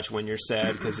movies you watch when you're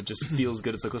sad because it just feels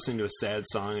good. It's like listening to a sad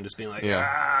song and just being like,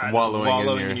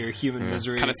 wallowing in your human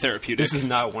misery. Kind of therapeutic. This is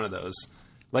not one of those.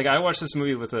 Like, I watched this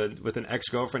movie with an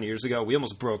ex-girlfriend years ago. We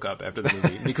almost broke up after the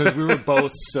movie because we were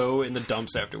both so in the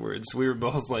dumps afterwards. We were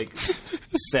both, like,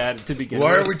 sad to begin with.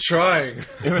 Why are we trying?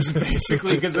 It was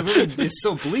basically because the movie is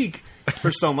so bleak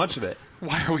for so much of it.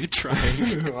 Why are we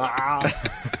trying?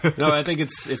 No, I think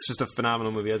it's just a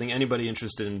phenomenal movie. I think anybody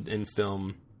interested in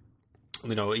film,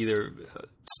 you know, either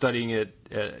studying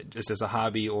it just as a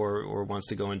hobby or wants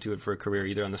to go into it for a career,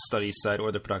 either on the study side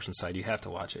or the production side, you have to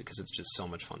watch it because it's just so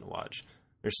much fun to watch.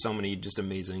 There's so many just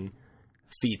amazing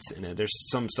feats in it. There's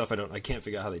some stuff I can't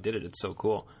figure out how they did it. It's so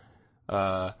cool.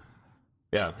 Yeah,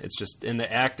 it's just, and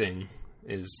the acting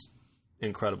is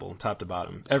incredible, top to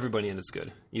bottom. Everybody in it's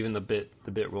good. Even the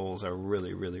bit roles are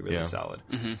really, really, really solid.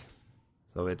 Mm-hmm.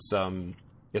 So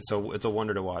it's a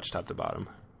wonder to watch, top to bottom.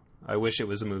 I wish it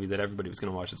was a movie that everybody was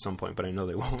going to watch at some point, but I know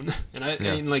they won't. And I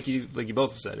mean, like you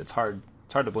both have said, it's hard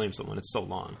to blame someone. It's so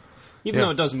long. Even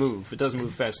though it does move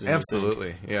faster than absolutely,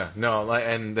 you think. Yeah. No,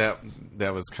 and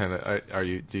that was kind of.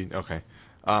 Okay?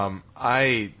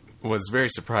 I was very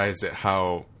surprised at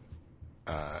how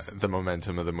the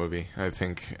momentum of the movie. I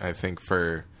think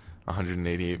for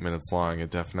 188 minutes long, it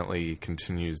definitely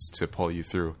continues to pull you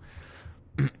through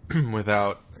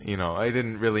without. You know, I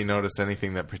didn't really notice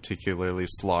anything that particularly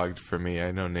slogged for me. I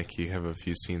know, Nick, you have a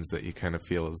few scenes that you kind of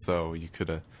feel as though you could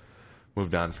have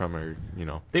moved on from, or, you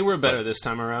know. They were better this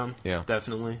time around, yeah,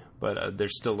 definitely. But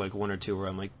there's still like one or two where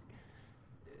I'm like,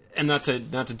 and not to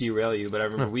derail you, but I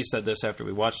remember we said this after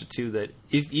we watched it too, that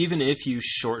even if you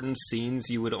shortened scenes,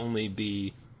 it would only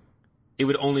be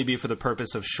for the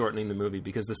purpose of shortening the movie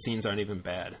because the scenes aren't even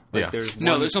bad. Like, there's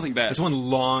nothing bad. There's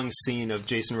one long scene of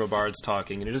Jason Robards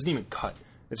talking, and it doesn't even cut.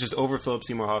 It's just over Philip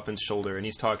Seymour Hoffman's shoulder, and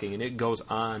he's talking, and it goes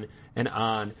on and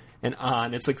on and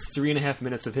on. It's like 3.5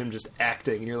 minutes of him just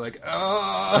acting, and you're like,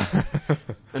 oh.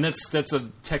 And that's a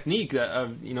technique that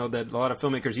that a lot of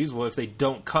filmmakers use. Well, if they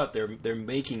don't cut, they're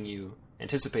making you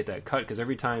anticipate that cut because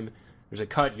every time there's a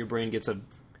cut, your brain gets a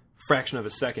fraction of a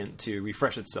second to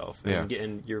refresh itself,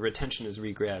 and your attention is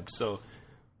re-grabbed. So,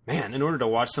 man, in order to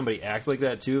watch somebody act like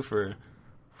that too,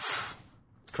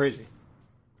 it's crazy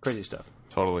stuff.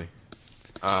 Totally.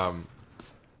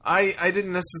 I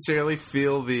didn't necessarily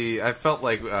feel I felt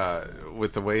like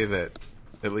with the way that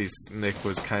at least Nick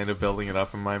was kind of building it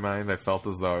up in my mind, I felt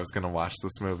as though I was going to watch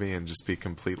this movie and just be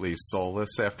completely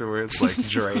soulless afterwards, like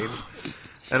drained.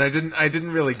 And I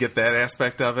didn't really get that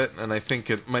aspect of it, and I think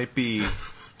it might be.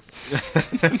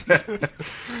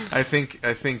 I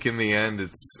think in the end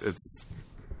it's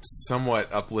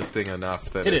somewhat uplifting enough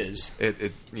that it is. It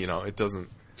it doesn't.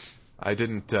 I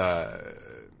didn't.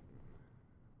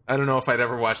 I don't know if I'd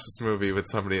ever watch this movie with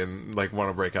somebody and like want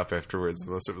to break up afterwards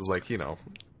unless it was like,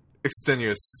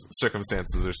 extenuous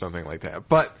circumstances or something like that.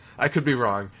 But I could be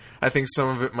wrong. I think some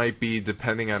of it might be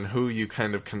depending on who you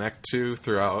kind of connect to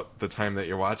throughout the time that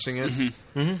you're watching it.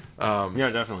 Mm-hmm. Mm-hmm. Yeah,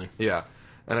 definitely. Yeah.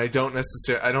 And I don't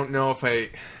know if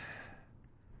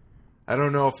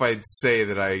I'd say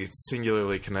that I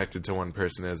singularly connected to one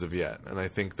person as of yet. And I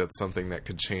think that's something that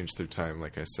could change through time.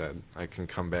 Like I said, I can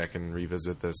come back and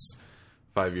revisit this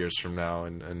 5 years from now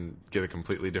and get a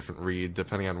completely different read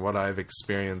depending on what I've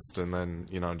experienced, and then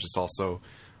just also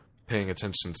paying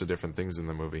attention to different things in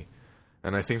the movie.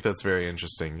 And I think that's very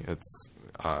interesting. It's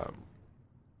a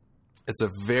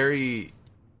very,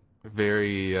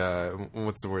 very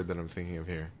what's the word that I'm thinking of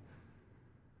here?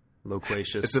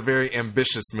 Loquacious. It's a very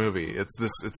ambitious movie. It's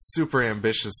super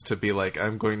ambitious to be like,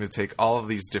 I'm going to take all of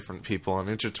these different people and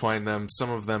intertwine them,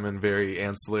 some of them in very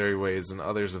ancillary ways and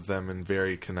others of them in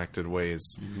very connected ways.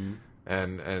 Mm-hmm.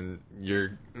 And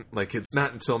you're like, it's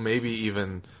not until maybe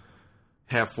even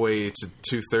halfway to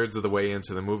 2/3 of the way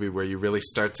into the movie where you really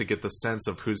start to get the sense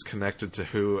of who's connected to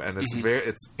who, and it's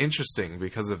it's interesting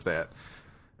because of that.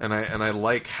 And I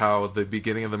like how the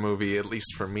beginning of the movie, at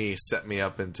least for me, set me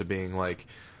up into being like,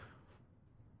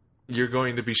 you're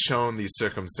going to be shown these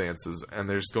circumstances, and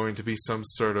there's going to be some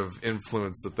sort of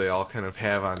influence that they all kind of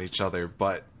have on each other,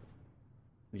 but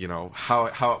how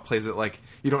it plays it, like,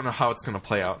 you don't know how it's going to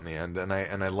play out in the end. And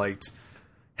I liked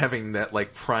having that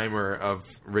like primer of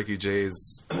Ricky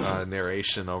Jay's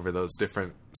narration over those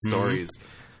different stories.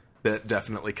 That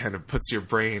definitely kind of puts your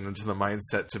brain into the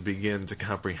mindset to begin to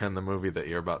comprehend the movie that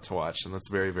you're about to watch, and that's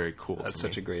very, very cool. That's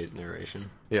such a great narration.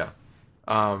 Yeah.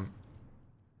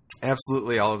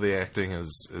 Absolutely, all of the acting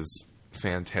is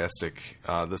fantastic.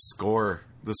 The score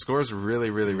is really,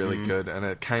 really, really good, and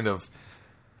it kind of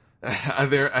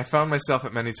I found myself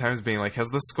at many times being like, has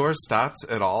the score stopped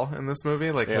at all in this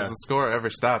movie? Like, has the score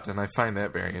ever stopped? And I find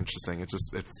that very interesting. It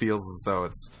feels as though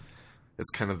it's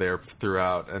kind of there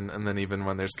throughout, and then even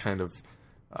when there's kind of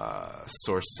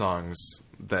source songs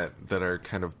that are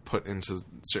kind of put into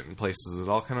certain places, it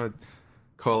all kind of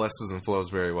coalesces and flows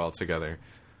very well together.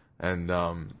 And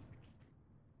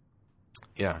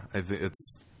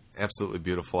it's absolutely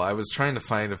beautiful. I was trying to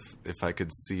find if I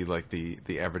could see like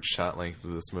the average shot length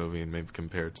of this movie and maybe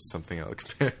compare it to something else,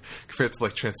 compare it to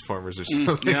like Transformers or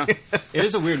something. Yeah, it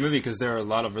is a weird movie because there are a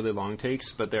lot of really long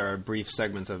takes, but there are brief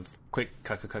segments of quick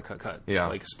cut. Yeah,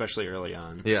 like especially early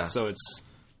on. Yeah, so it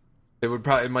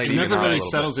might never really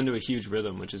settles into a huge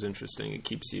rhythm, which is interesting. It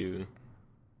keeps you.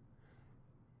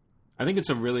 I think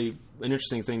it's an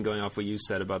interesting thing going off what you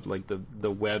said about like the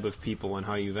web of people and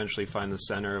how you eventually find the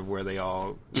center of where they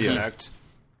all connect.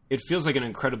 It feels like an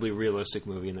incredibly realistic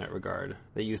movie in that regard.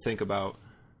 That you think about,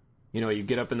 you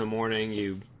get up in the morning,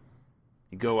 you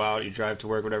go out, you drive to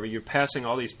work, whatever. You're passing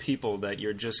all these people that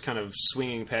you're just kind of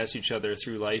swinging past each other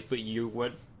through life, but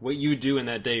what you do in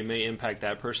that day may impact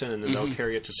that person, and then they'll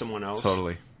carry it to someone else.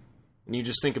 Totally. And you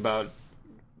just think about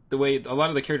the way a lot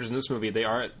of the characters in this movie,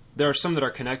 there are some that are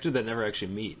connected that never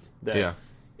actually meet, that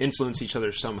influence each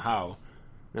other somehow.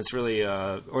 And it's really,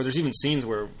 or there's even scenes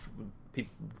where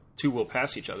two will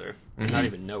pass each other and not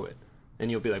even know it. And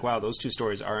you'll be like, wow, those two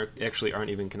stories aren't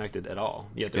even connected at all,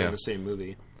 yet they're in the same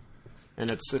movie.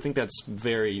 And I think that's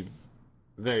very,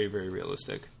 very, very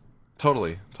realistic.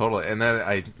 Totally. And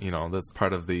that that's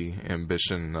part of the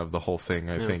ambition of the whole thing.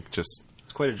 I think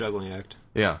it's quite a juggling act.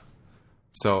 Yeah.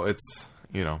 So it's,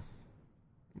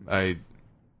 I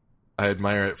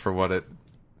admire it for what it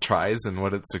tries and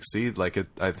what it succeeds.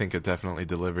 I think it definitely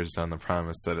delivers on the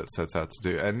promise that it sets out to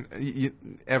do.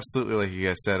 And absolutely, like you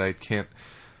guys said, I can't.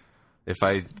 If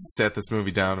I sat this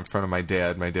movie down in front of my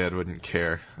dad wouldn't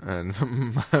care, and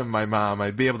my mom,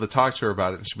 I'd be able to talk to her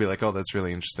about it, and she'd be like, "Oh, that's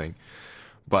really interesting,"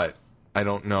 but I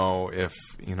don't know if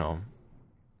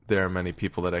there are many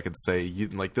people that I could say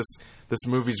this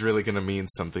movie's really going to mean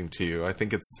something to you. I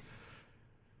think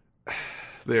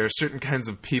there are certain kinds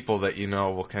of people that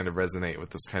will kind of resonate with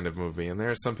this kind of movie, and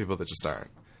there are some people that just aren't.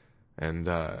 And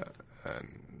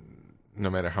no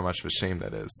matter how much of a shame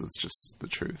that is, that's just the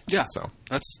truth. Yeah, so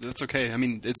that's okay. I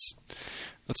mean, that's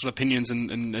what opinions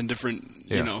and different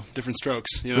different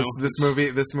strokes. This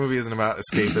movie isn't about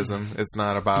escapism. It's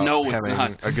not about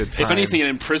having a good time. If anything, it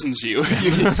imprisons you.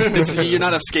 You're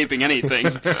not escaping anything.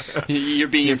 You're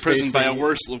being imprisoned by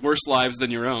worse lives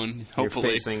than your own. Hopefully,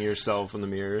 you're facing yourself in the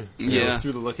mirror.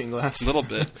 Through the looking glass. A little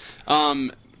bit.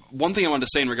 One thing I wanted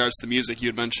to say in regards to the music, you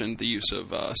had mentioned the use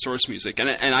of source music, and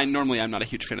I'm not a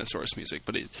huge fan of source music,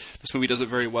 but this movie does it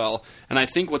very well. And I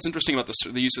think what's interesting about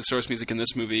the use of source music in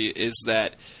this movie is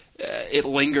that it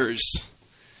lingers.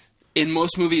 In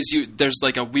most movies, there's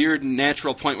like a weird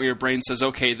natural point where your brain says,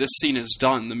 "Okay, this scene is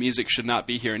done. The music should not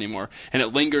be here anymore," and it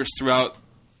lingers throughout.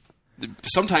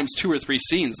 Sometimes 2 or 3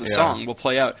 scenes, the song will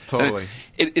play out. Totally,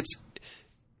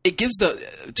 It gives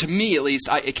to me at least,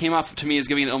 it came off to me as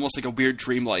giving it almost like a weird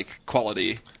dreamlike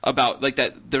quality about like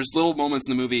that. There's little moments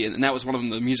in the movie, and that was one of them.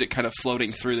 The music kind of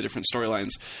floating through the different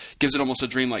storylines gives it almost a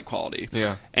dreamlike quality.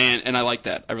 Yeah, and I like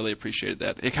that. I really appreciated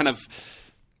that. It kind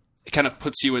of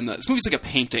puts you in this movie's like a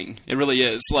painting. It really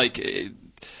is.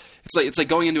 It's like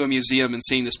going into a museum and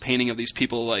seeing this painting of these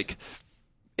people like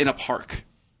in a park.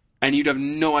 And you'd have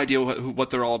no idea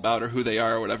what they're all about or who they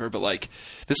are or whatever. But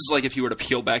this is like if you were to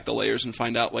peel back the layers and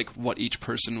find out what each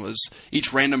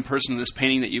random person in this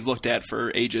painting that you've looked at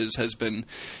for ages has been,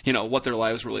 what their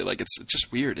lives were really like. It's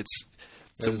just weird.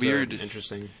 It's a weird,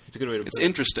 interesting. It's a good way to put it. It's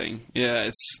interesting. Yeah,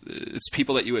 it's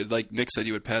people that you would, like Nick said,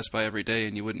 you would pass by every day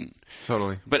and you wouldn't.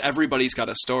 Totally. But everybody's got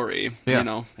a story,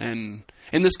 and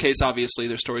in this case, obviously,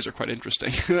 their stories are quite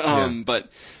interesting.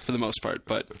 But for the most part,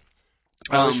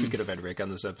 I wish we could have had Rick on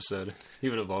this episode. He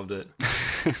would have loved it.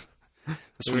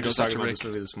 We were just talking about this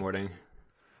movie this morning.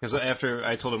 Because after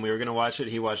I told him we were going to watch it,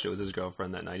 he watched it with his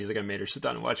girlfriend that night. He's like, I made her sit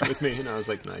down and watch it with me. And I was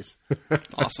like, nice.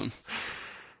 Awesome.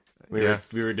 We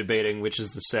were debating which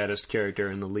is the saddest character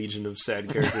in the legion of sad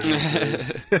characters.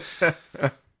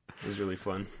 It was really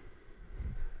fun.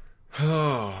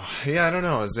 Oh, yeah, I don't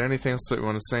know. Is there anything else that you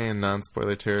want to say in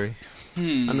non-spoiler Terry?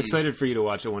 I'm excited for you to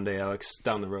watch it one day, Alex,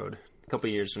 down the road. A couple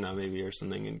of years from now, maybe, or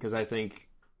something. Because I think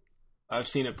I've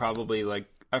seen it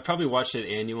I've probably watched it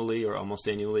annually or almost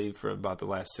annually for about the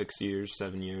last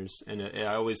 7 years. And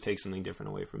I always take something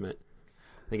different away from it.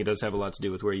 I think it does have a lot to do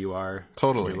with where you are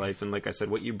in your life. And like I said,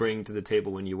 what you bring to the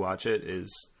table when you watch it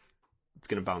it's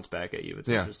going to bounce back at you. It's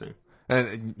interesting.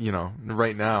 And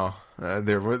right now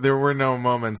there were no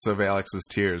moments of Alex's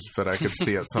tears, but I could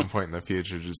see at some point in the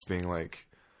future just being like.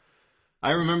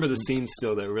 I remember the scenes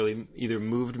still that really either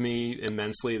moved me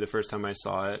immensely the first time I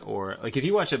saw it, or like if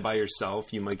you watch it by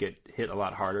yourself, you might get hit a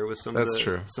lot harder with some of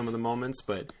the moments.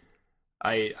 But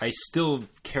I still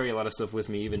carry a lot of stuff with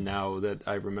me even now that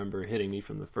I remember hitting me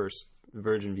from the first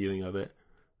virgin viewing of it.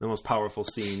 The most powerful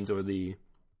scenes or the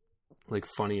like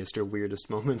funniest or weirdest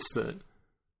moments that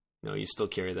you still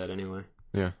carry that anyway.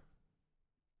 Yeah.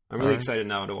 I'm really excited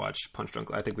now to watch Punch Drunk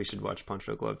Love. I think we should watch Punch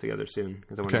Drunk Love together soon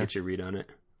because I want to get your read on it.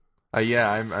 I've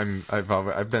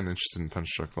been interested in Punch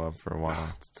Drunk Love for a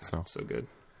while. So good.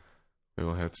 We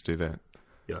will have to do that.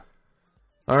 Yeah.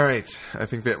 All right. I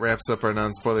think that wraps up our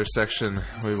non-spoiler section.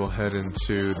 We will head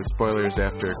into the spoilers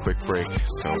after a quick break.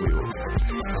 So we will.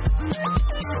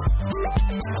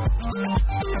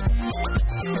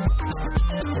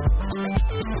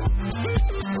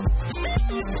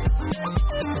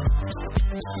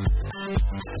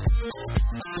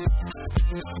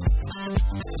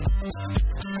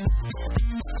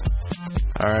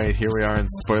 All right, here we are in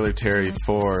spoiler Terry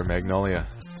for Magnolia.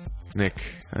 Nick,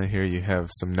 I hear you have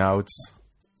some notes.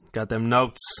 Got them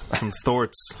notes, some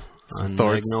thoughts on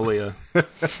thoughts. Magnolia.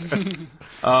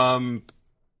 Some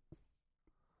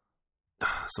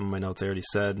of my notes I already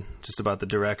said, just about the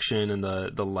direction and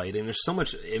the lighting. There's so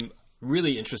much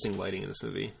really interesting lighting in this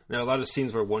movie. There are a lot of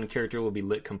scenes where one character will be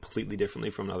lit completely differently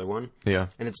from another one. Yeah.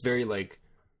 And it's very like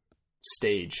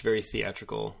stage, very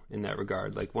theatrical in that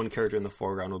regard. Like one character in the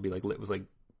foreground will be like lit with like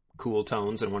cool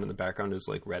tones and one in the background is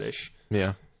like reddish.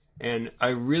 Yeah. And I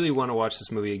really want to watch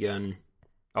this movie again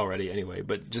already anyway,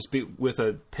 but just be with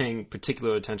paying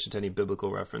particular attention to any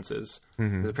biblical references.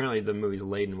 Because apparently the movie's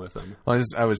laden with them. Well,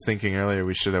 I was thinking earlier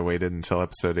we should have waited until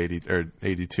episode 80 or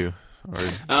 82 or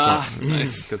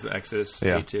nice, because of Exodus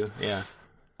 82. Yeah.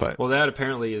 But well, that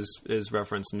apparently is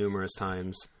referenced numerous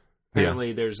times.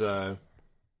 Apparently there's an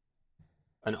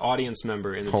audience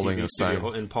member in the holding TV a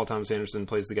studio, sign. and Paul Thomas Anderson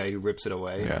plays the guy who rips it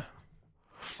away. Yeah.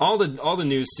 All the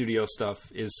news studio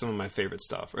stuff is some of my favorite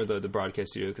stuff, or the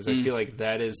broadcast studio, because I feel like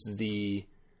that is this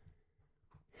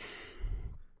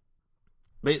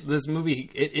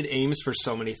movie, it aims for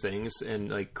so many things,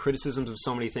 and like criticisms of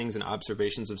so many things, and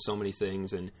observations of so many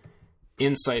things, and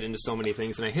insight into so many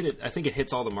things. And I think it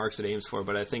hits all the marks it aims for,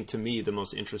 but I think to me the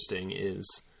most interesting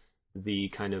is the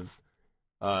kind of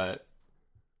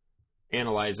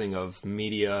analyzing of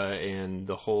media and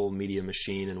the whole media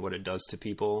machine and what it does to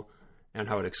people and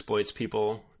how it exploits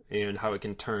people and how it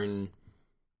can turn,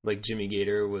 like Jimmy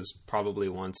Gator was probably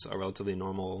once a relatively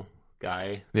normal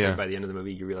guy. Yeah. And by the end of the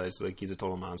movie, you realize like he's a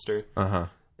total monster. Uh-huh.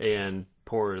 And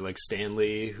poor like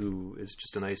Stanley, who is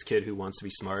just a nice kid who wants to be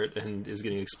smart and is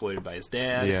getting exploited by his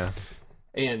dad. Yeah.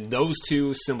 And those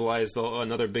two symbolize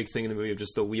another big thing in the movie of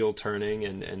just the wheel turning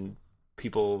and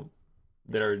people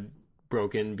that are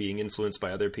broken being influenced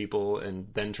by other people and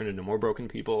then turn into more broken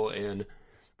people.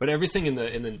 But everything in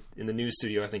the news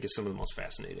studio I think is some of the most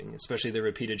fascinating, especially the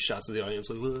repeated shots of the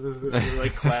audience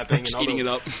like clapping and eating it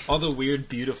up. all the weird,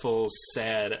 beautiful,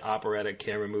 sad operatic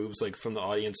camera moves like from the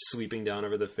audience sweeping down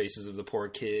over the faces of the poor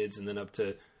kids and then up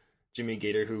to Jimmy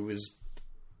Gator, who is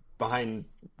behind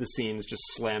the scenes just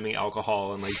slamming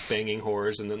alcohol and like banging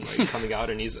whores and then like coming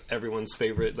out and he's everyone's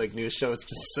favorite like news show. It's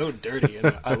just so dirty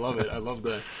and I love it. I love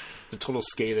the total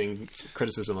scathing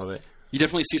criticism of it. You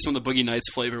definitely see some of the Boogie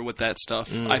Nights flavor with that stuff.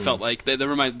 I felt like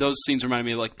those scenes remind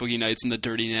me of like Boogie Nights and the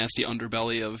dirty, nasty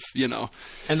underbelly of,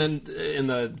 And then in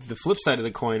the flip side of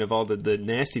the coin of all the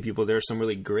nasty people, there are some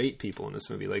really great people in this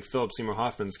movie. Like Philip Seymour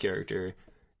Hoffman's character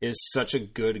is such a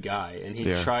good guy, and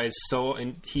he tries so,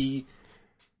 and he.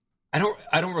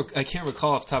 I can't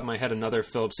recall off the top of my head another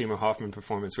Philip Seymour Hoffman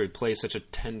performance where he plays such a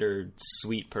tender,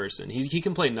 sweet person. He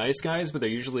can play nice guys, but they're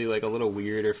usually like a little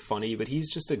weird or funny. But he's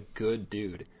just a good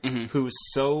dude who's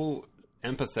so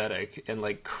empathetic and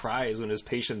like cries when his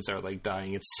patients are like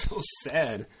dying. It's so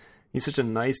sad. He's such a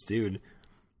nice dude,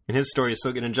 and his story is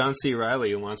so good. And John C.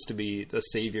 Reilly, who wants to be the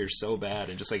savior so bad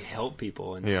and just like help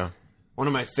people. And one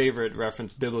of my favorite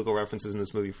biblical references in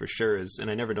this movie for sure is,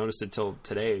 and I never noticed it till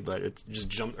today, but it just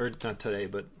jumped, or not today,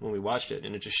 but when we watched it,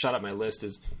 and it just shot up my list,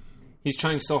 is he's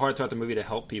trying so hard throughout the movie to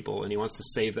help people, and he wants to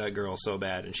save that girl so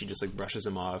bad, and she just like brushes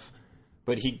him off.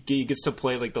 But he gets to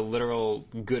play like the literal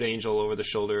good angel over the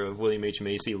shoulder of William H.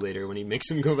 Macy later when he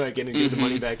makes him go back in and get the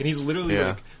money back, and he's literally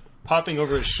like popping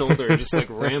over his shoulder and just like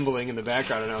rambling in the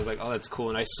background, and I was like, oh, that's cool.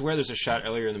 And I swear there's a shot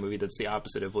earlier in the movie that's the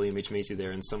opposite of William H. Macy there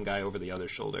and some guy over the other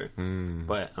shoulder.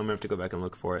 But I'm gonna have to go back and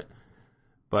look for it.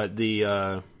 But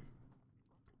I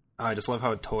just love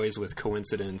how it toys with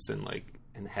coincidence and like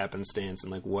and happenstance,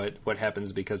 and like what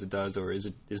happens because it does, or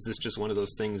is this just one of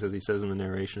those things, as he says in the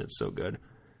narration? It's so good.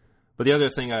 But the other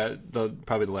thing,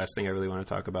 probably the last thing I really want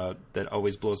to talk about that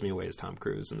always blows me away is Tom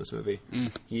Cruise in this movie.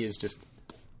 He is just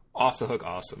off the hook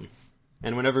awesome.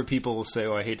 And whenever people will say,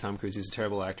 "Oh, I hate Tom Cruise, he's a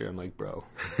terrible actor," I'm like, "Bro,"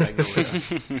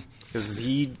 because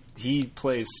he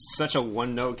plays such a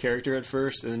one-note character at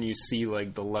first, and then you see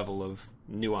like the level of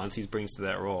nuance he brings to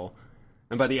that role.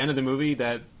 And by the end of the movie,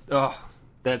 that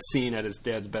scene at his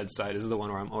dad's bedside is the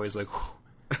one where I'm always like,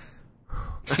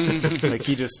 like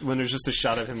when there's just a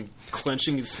shot of him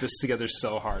clenching his fists together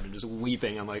so hard and just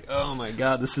weeping, I'm like, oh my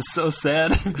god, this is so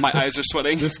sad. My eyes are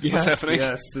sweating. What's happening?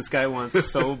 Yes, this guy wants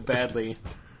so badly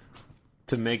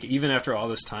to make, even after all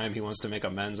this time, he wants to make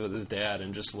amends with his dad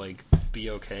and just like be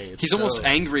okay. He's almost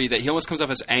angry that he almost comes off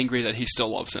as angry that he still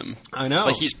loves him. I know,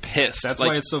 like he's pissed. That's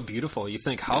why it's so beautiful. You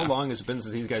think, how long has it been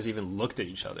since these guys even looked at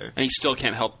each other? And he still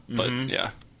can't help but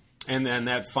yeah. And then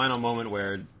that final moment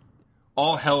where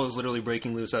all hell is literally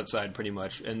breaking loose outside, pretty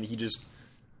much, and he just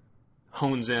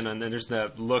hones in, and then there's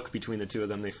that look between the two of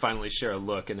them. They finally share a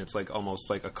look, and it's like almost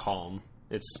like a calm.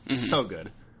 It's so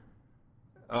good.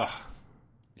 Ugh.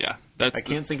 Yeah, I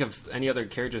can't think of any other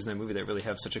characters in that movie that really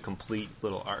have such a complete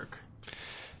little arc.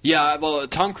 Yeah, well,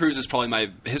 Tom Cruise is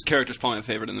probably his character is probably my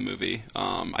favorite in the movie.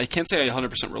 I can't say I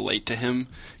 100% relate to him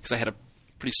because I have a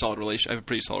pretty solid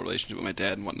relationship with my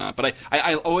dad and whatnot. But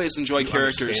I always enjoy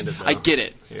characters. I get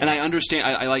it, and I understand.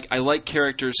 I like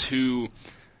characters who,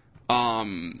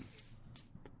 in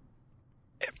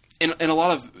a lot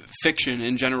of fiction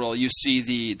in general, you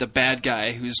see the bad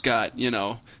guy who's got,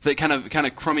 the kind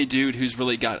of crummy dude who's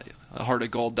really got a heart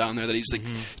of gold down there, that he's like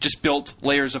just built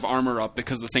layers of armor up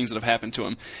because of the things that have happened to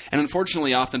him. And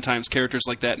unfortunately, oftentimes characters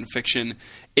like that in fiction,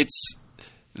 it's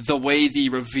the way the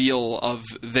reveal of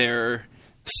their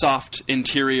soft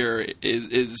interior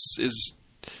is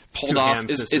pulled off.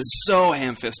 It's so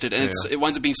ham-fisted, and it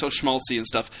winds up being so schmaltzy and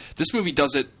stuff. This movie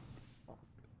does it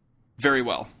very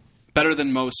well. Better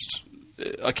than most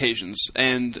occasions,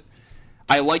 and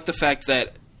I like the fact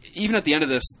that even at the end of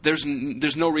this, there's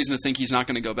no reason to think he's not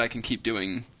going to go back and keep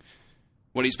doing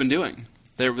what he's been doing.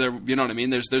 You know what I mean?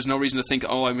 There's no reason to think,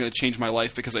 oh, I'm going to change my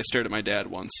life because I stared at my dad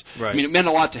once. Right. I mean, it meant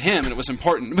a lot to him, and it was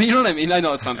important. But you know what I mean? I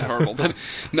know it sounds horrible, but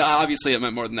no, obviously it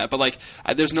meant more than that. But like,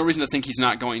 there's no reason to think he's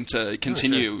not going to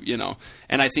continue. Oh, sure.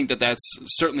 And I think that that's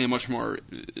certainly a much more,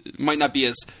 might not be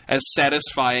as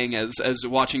satisfying as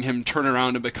watching him turn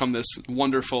around and become this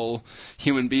wonderful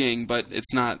human being. But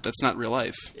that's not real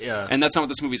life. Yeah. And that's not what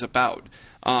this movie's about.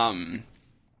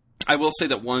 I will say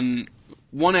that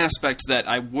one aspect that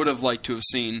I would have liked to have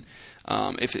seen,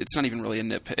 if it's not even really a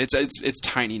nitpick, it's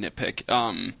tiny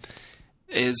nitpick,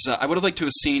 is I would have liked to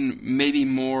have seen maybe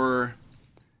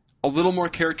a little more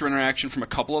character interaction from a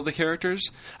couple of the characters.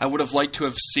 I would have liked to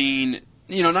have seen,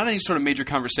 not any sort of major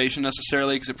conversation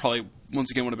necessarily, because it probably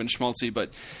once again would have been schmaltzy,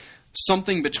 but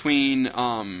something between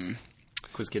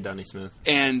Quiz Kid Donnie Smith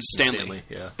and Stanley.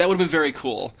 Yeah. That would have been very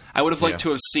cool. I would have liked to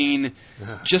have seen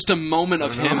just a moment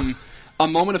of him. A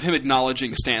moment of him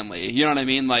acknowledging Stanley, you know what I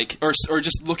mean? Like, or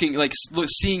just looking, like,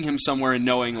 seeing him somewhere and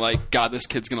knowing, like, God, this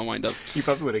kid's gonna wind up. You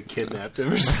probably would have kidnapped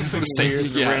him or something weird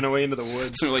and ran away into the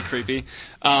woods. Something really creepy.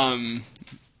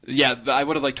 Yeah, I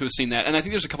would have liked to have seen that, and I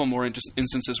think there's a couple more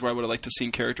instances where I would have liked to have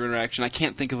seen character interaction. I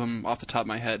can't think of them off the top of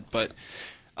my head, but,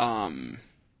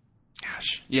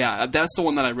 gosh, yeah, that's the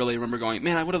one that I really remember going,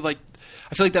 man, I would have liked.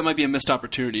 I feel like that might be a missed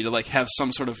opportunity to like have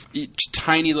some sort of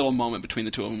tiny little moment between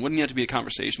the two of them. Wouldn't have to be a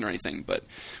conversation or anything, but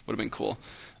would have been cool.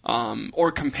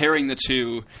 Or comparing the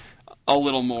two a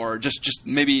little more, just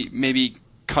maybe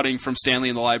cutting from Stanley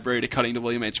in the library to cutting to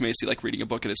William H. Macy, like reading a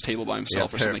book at his table by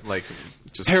himself or something. Like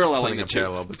just paralleling the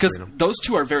two, because those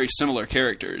two are very similar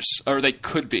characters, or they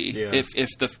could be if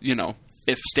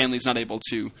Stanley's not able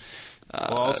to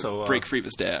break free of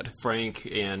his dad. Frank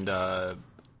and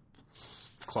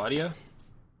Claudia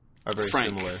are very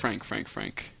similar. Frank.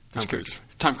 Tom Cruise.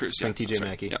 Tom Cruise, yeah. Frank T.J.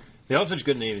 Mackey. Yeah. They all have such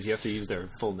good names, you have to use their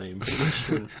full name.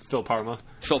 Phil Parma.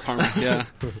 Yeah.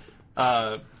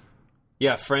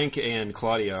 Yeah, Frank and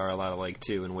Claudia are a lot alike,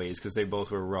 too, in ways, because they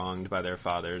both were wronged by their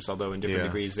fathers, although in different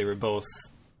degrees. They were both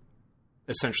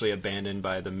essentially abandoned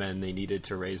by the men they needed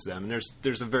to raise them. And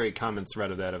there's a very common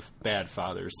thread of that, of bad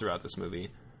fathers throughout this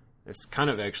movie. It's kind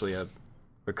of actually a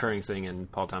recurring thing in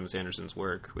Paul Thomas Anderson's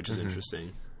work, which is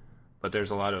interesting. But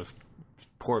there's a lot of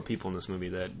poor people in this movie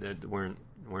that weren't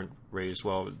raised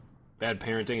well. Bad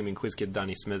parenting. I mean, Quiz Kid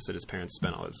Donnie Smith said his parents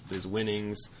spent all his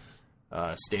winnings.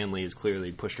 Stanley is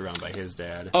clearly pushed around by his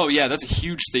dad. Oh yeah, that's a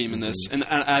huge theme in this, and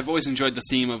I've always enjoyed the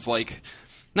theme of like,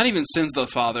 not even sins the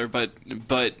father, but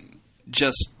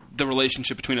just the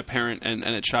relationship between a parent and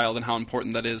a child and how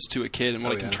important that is to a kid and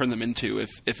what it can turn them into if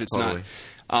it's Totally.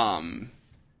 not.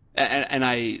 And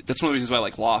that's one of the reasons why I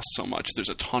like Lost so much. There's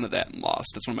a ton of that in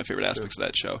Lost. That's one of my favorite aspects of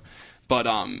that show. But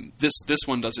this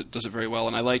one does it very well,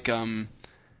 and I like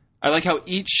how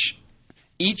each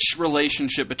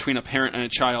relationship between a parent and a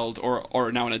child,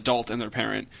 or now an adult and their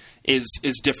parent, is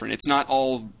different. It's not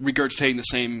all regurgitating the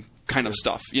same kind of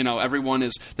stuff. You know,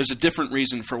 there's a different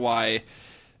reason for why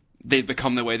they've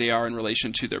become the way they are in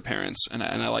relation to their parents, and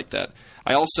I like that.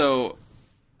 I also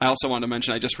wanted to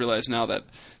mention, I just realized now that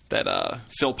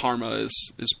Phil Parma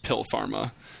is Pill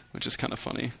Pharma, which is kind of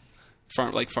funny.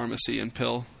 Like pharmacy and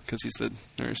pill, because he's the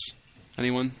nurse.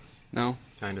 Anyone? No?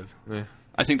 Kind of. Yeah.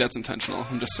 I think that's intentional.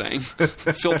 I'm just saying.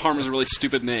 Phil Parma's a really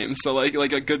stupid name, so like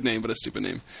a good name, but a stupid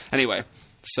name. Anyway,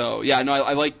 so yeah, no,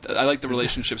 I like the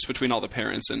relationships between all the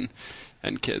parents and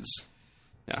kids.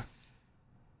 Yeah.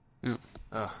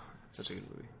 Oh, such a good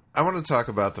movie. I want to talk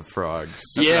about the frogs.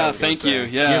 Yeah, thank you.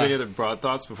 Do you have any Yeah. other broad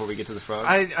thoughts before we get to the frogs?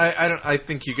 I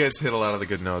think you guys hit a lot of the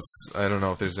good notes. I don't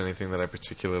know if there's anything that I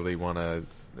particularly want to.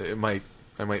 I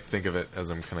might think of it as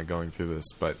I'm kind of going through this,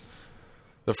 but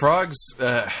the frogs.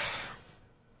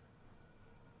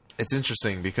 It's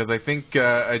interesting because I think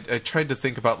I tried to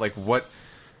think about like what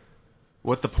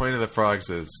the point of the frogs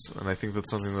is, and I think that's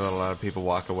something that a lot of people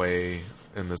walk away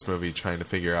in this movie trying to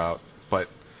figure out. But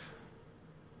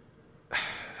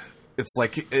it's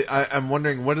like I'm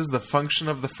wondering, what is the function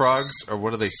of the frogs, or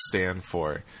what do they stand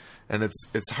for? And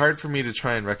it's hard for me to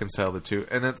try and reconcile the two.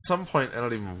 And at some point, I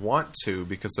don't even want to,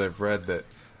 because I've read that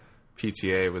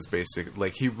PTA was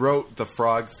like he wrote the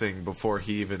frog thing before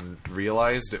he even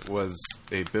realized it was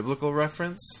a biblical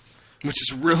reference. Which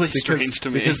is really strange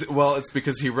to me. It's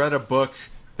because he read a book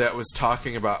that was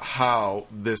talking about how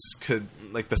this could,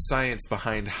 like the science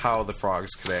behind how the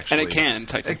frogs could actually... And it can,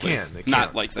 technically. It can.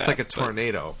 Not like that. Like a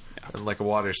tornado. And like a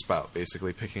water spout,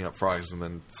 basically picking up frogs and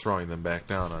then throwing them back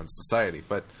down on society.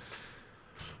 But...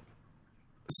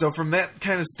 So from that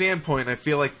kind of standpoint, I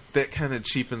feel like that kind of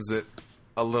cheapens it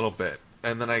a little bit.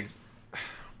 And then I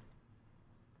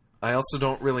also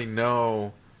don't really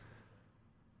know...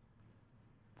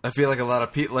 I feel like a lot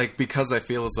of people, like, because I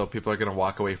feel as though people are going to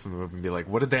walk away from the movie and be like,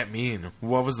 what did that mean?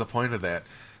 What was the point of that?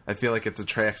 I feel like it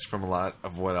detracts from a lot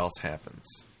of what else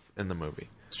happens in the movie.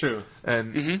 It's true.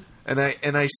 And and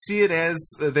I see it as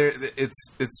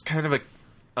it's kind of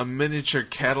a miniature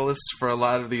catalyst for a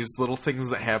lot of these little things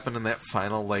that happen in that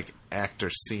final like act or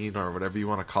scene or whatever you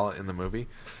want to call it in the movie.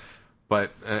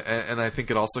 But and I think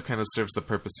it also kind of serves the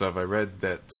purpose of, I read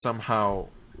that somehow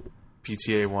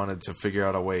PTA wanted to figure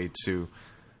out a way to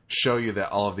show you that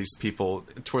all of these people,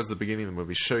 towards the beginning of the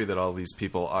movie, show you that all of these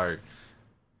people are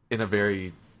in a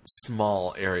very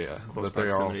small area. Close that they're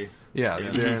proximity.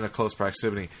 They're in a close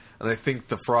proximity. And I think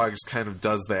the frogs kind of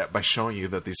does that by showing you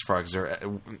that these frogs are,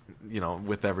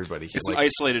 with everybody. It's an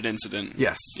isolated incident.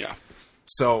 Yes. Yeah.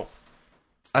 So,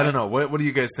 I don't know. What do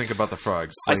you guys think about the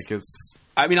frogs?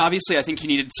 I mean, obviously, I think he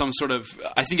needed some sort of...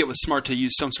 I think it was smart to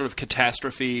use some sort of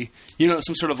catastrophe.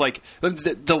 Some sort of like...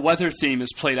 The weather theme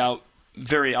is played out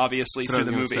very obviously through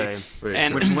the movie.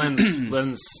 And which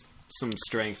lends some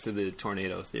strength to the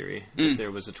tornado theory. If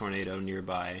there was a tornado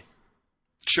nearby.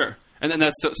 Sure. And then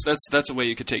that's a way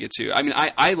you could take it too. I mean,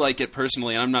 I like it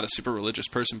personally, and I'm not a super religious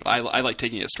person, but I like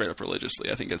taking it straight up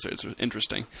religiously. I think it's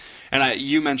interesting. And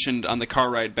you mentioned on the car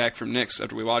ride back from Nick's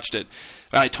after we watched it,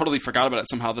 I totally forgot about it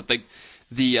somehow, that the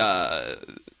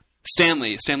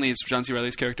Stanley is John C.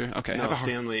 Reilly's character? Okay. No,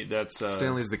 Stanley, that's...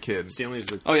 Stanley's the kid. Stanley's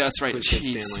the... Oh, yeah, that's right.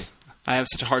 Jeez. Stanley. I have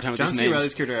such a hard time with John these C. names.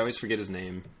 Reilly's character, I always forget his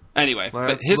name. Anyway,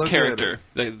 but his character,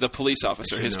 the police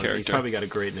officer, his character... He's probably got a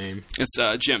great name. It's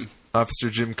Jim. Officer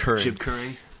Jim Curry. Jim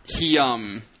Curry. He's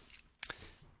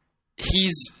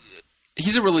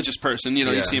a religious person.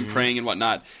 You see him praying and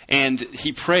whatnot. And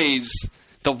he prays...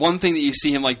 The one thing that you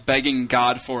see him like begging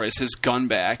God for is his gun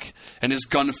back, and his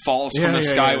gun falls from the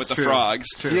sky with the frogs.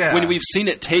 Yeah. When we've seen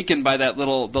it taken by the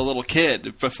little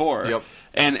kid before. Yep.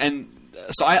 And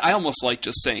so I almost like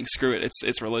just saying screw it.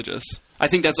 It's religious. I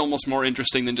think that's almost more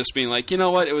interesting than just being like, you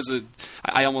know what,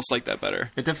 I almost like that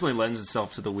better. It definitely lends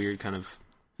itself to the weird kind of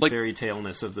fairy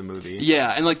tale-ness of the movie.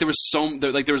 Yeah, and there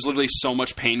was literally so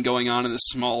much pain going on in this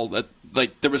small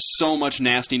there was so much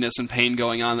nastiness and pain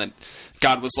going on that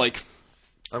God was like,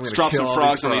 let's drop some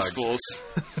frogs on these fools.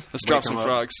 Let's drop some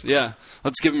frogs. Yeah.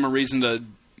 Let's give them a reason to...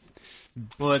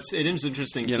 Well, it is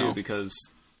interesting, too, because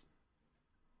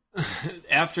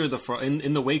after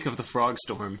in the wake of the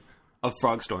Frogstorm...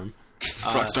 Frogstorm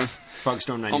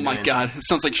 99. Oh, my God. It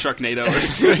sounds like Sharknado or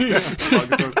something.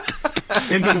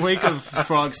 In the wake of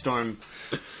Frogstorm,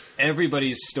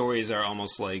 everybody's stories are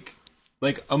almost like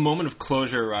like a moment of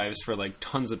closure arrives for like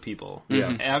tons of people.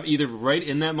 Yeah. Either right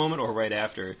in that moment or right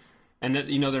after. And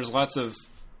there's lots of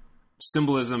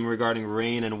symbolism regarding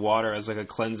rain and water as like a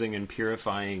cleansing and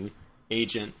purifying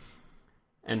agent.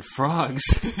 And frogs,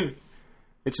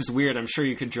 it's just weird. I'm sure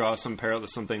you could draw some parallel to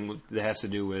something that has to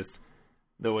do with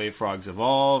the way frogs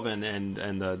evolve and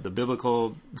the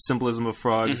biblical symbolism of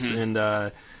frogs. And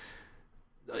throughout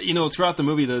the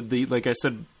movie, the like I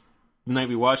said the night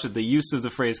we watched it, the use of the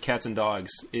phrase "cats and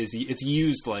dogs" it's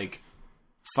used like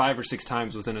 5 or 6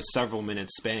 times within a several minute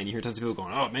span. You hear tons of people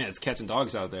going, "Oh man, it's cats and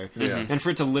dogs out there," and for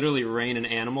it to literally rain an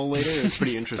animal later is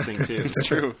pretty interesting too. It's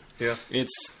true. Yeah.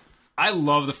 I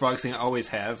love the frogs thing. I always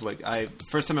have. Like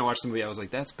first time I watched the movie, I was like,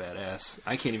 "That's badass."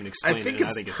 I can't even explain I think it. it's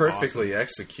I think it's perfectly awesome.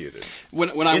 executed. When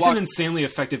It's an insanely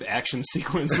effective action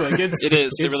sequence. Like It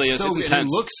is. It really is. So, It's it intense.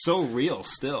 looks so real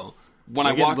still. when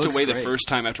Like, I it walked looks away the great. first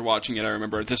time after watching it, I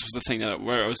remember this was the thing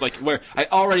where I was like, where I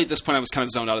already at this point I was kind of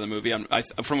zoned out of the movie.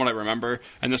 From what I remember,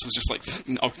 and this was just like,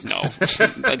 no,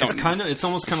 I don't. It's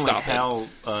almost kind of like Stop it. Hal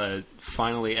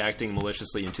finally acting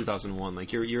maliciously in 2001.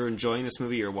 Like you're enjoying this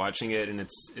movie, you're watching it, and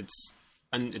it's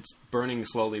burning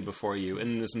slowly before you,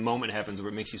 and this moment happens where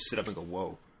it makes you sit up and go,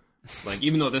 "Whoa!" Like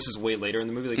even though this is way later in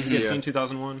the movie, like you guys seen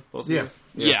 2001? Both of you?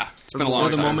 Yeah, it's been a long Or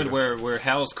the time. moment where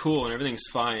Hal's cool and everything's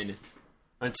fine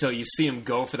until you see him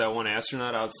go for that one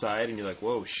astronaut outside, and you're like,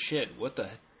 "Whoa, shit! What the?"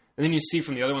 And then you see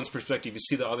from the other one's perspective, you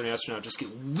see the other astronaut just get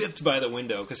whipped by the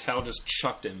window because Hal just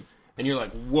chucked him, and you're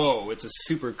like, "Whoa!" It's a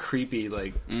super creepy,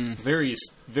 like very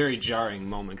very jarring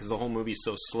moment because the whole movie's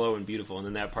so slow and beautiful, and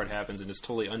then that part happens and it's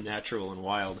totally unnatural and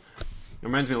wild. It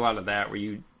reminds me a lot of that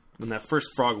where when that first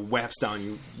frog whaps down,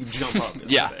 you jump up.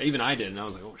 Yeah. Even I did, and I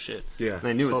was like, "Oh shit!" Yeah, and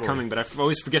I knew it was totally. coming, but I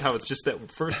always forget how it's just that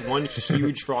first one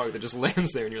huge frog that just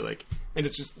lands there, and you're like, and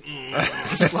it's just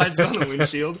slides down the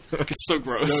windshield. It's so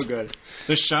gross. So good.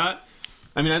 The shot.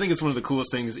 I mean, I think it's one of the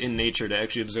coolest things in nature to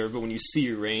actually observe. But when you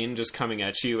see rain just coming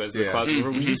at you as the clouds move,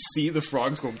 when you see the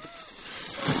frogs go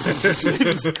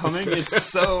just coming, it's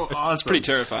so awesome. It's pretty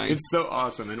terrifying. It's so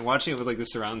awesome, and watching it with like the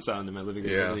surround sound in my living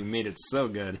room really made it so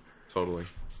good. Totally.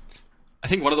 I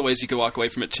think one of the ways you could walk away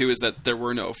from it too is that there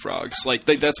were no frogs. Like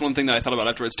that's one thing that I thought about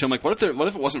afterwards too. I'm like, what if it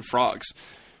wasn't frogs?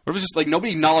 What if it's just like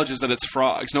nobody acknowledges that it's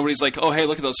frogs? Nobody's like, oh hey,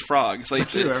 look at those frogs. Like,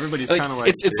 True, everybody's kind of like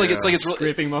it's like it's really,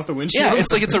 scraping them off the windshield. yeah,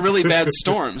 it's like it's a really bad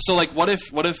storm. So like, what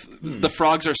if the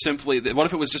frogs are simply? What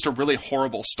if it was just a really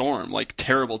horrible storm, like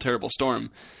terrible storm,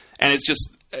 and it's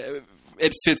just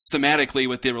it fits thematically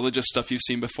with the religious stuff you've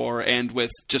seen before, and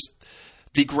with just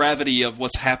the gravity of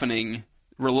what's happening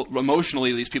emotionally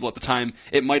to these people at the time.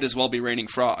 It might as well be raining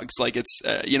frogs. Like it's,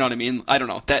 you know what I mean? I don't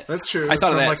know. That's true. I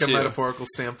thought From of that like too. a metaphorical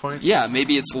standpoint. Yeah,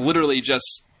 maybe it's literally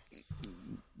just.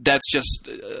 That's just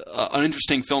an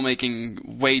interesting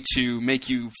filmmaking way to make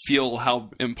you feel how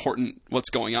important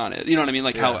what's going on is. You know what I mean?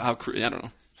 Like how I don't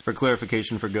know. For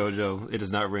clarification for Gojo, it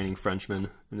is not raining Frenchmen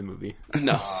in the movie.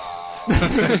 No.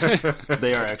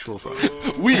 They are actual frogs.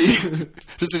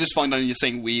 They just falling down and you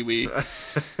saying we.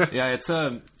 Yeah, it's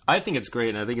I think it's great,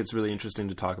 and I think it's really interesting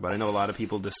to talk about. I know a lot of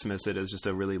people dismiss it as just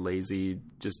a really lazy,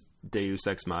 just Deus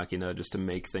Ex Machina, just to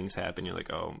make things happen. You're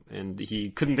like, oh, and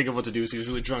he couldn't think of what to do, so he was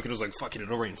really drunk, and was like, fuck it,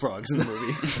 it'll rain frogs in the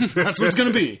movie. That's what it's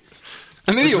gonna be.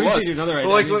 And maybe it Brings me was. to another idea.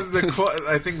 Well, like the quote,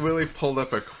 I think Willie pulled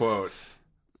up a quote.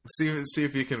 See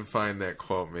if you can find that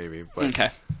quote, maybe. But Okay.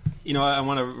 You know, I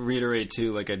want to reiterate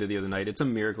too, like I did the other night. It's a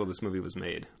miracle this movie was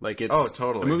made. Like it's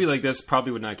totally. A movie like this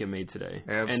probably would not get made today.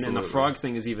 Absolutely. And the frog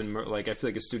thing is even like I feel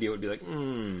like a studio would be like,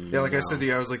 yeah, like I said to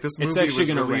you, I was like, this It's movie actually was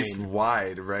gonna released rain.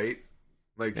 wide, right?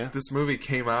 Like this movie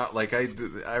came out. Like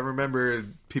I remember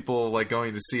people like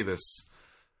going to see this,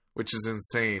 which is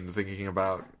insane. Thinking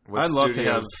about what I'd love to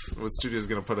have what studio's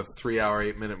going to put a 3-hour,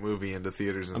 8-minute movie into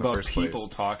theaters in about the first people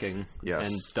place. talking Yes.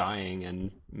 and dying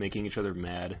and making each other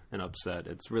mad and upset.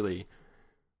 It's really.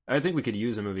 I think we could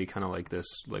use a movie kind of like this,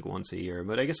 like once a year.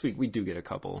 But I guess we do get a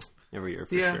couple every year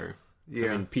for sure.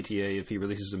 Yeah. I mean, PTA, if he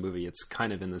releases a movie, it's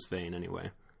kind of in this vein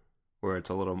anyway, where it's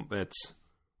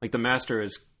like The Master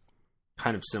is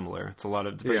kind of similar. It's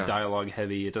very dialogue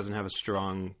heavy. It doesn't have a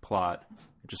strong plot.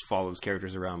 It just follows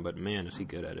characters around. But man, is he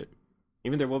good at it?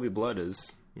 Even There Will Be Blood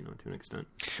is, to an extent.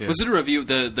 Yeah. Was it a review?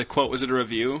 The quote, was it a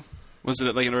review? Was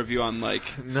it like a review on like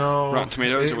No Rotten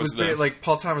Tomatoes, or was it like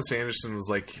Paul Thomas Anderson was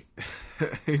like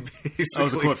That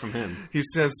was a quote from him. He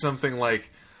says something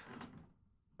like,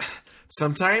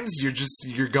 sometimes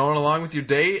you're going along with your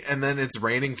day and then it's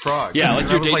raining frogs. Yeah, like And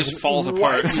your I was day like, just falls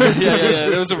 "What?" apart. yeah.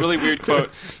 That was a really weird quote.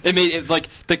 It made it like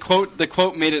the quote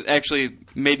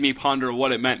made me ponder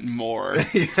what it meant more.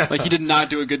 Like he did not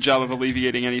do a good job of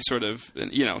alleviating any sort of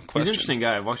question. He's an interesting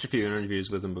guy. I've watched a few interviews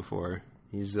with him before.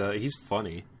 He's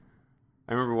funny.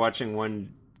 I remember watching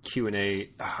one Q&A.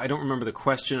 I don't remember the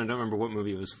question. I don't remember what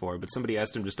movie it was for, but somebody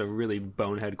asked him just a really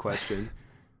bonehead question.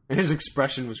 And his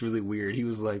expression was really weird. He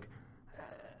was like...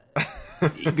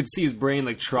 you could see his brain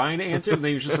like trying to answer, but then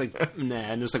he was just like, nah,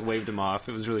 and just like waved him off.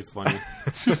 It was really funny.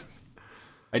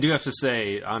 I do have to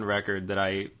say on record that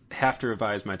I have to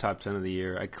revise my top 10 of the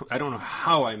year. I don't know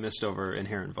how I missed over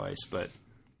Inherent Vice, but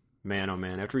man, oh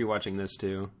man, after rewatching this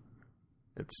too,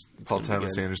 it's Paul gonna be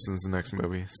Thomas good. Anderson's next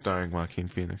movie, starring Joaquin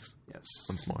Phoenix. Yes.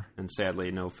 Once more. And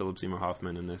sadly, no Philip Seymour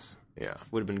Hoffman in this. Yeah.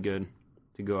 Would have been good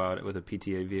to go out with a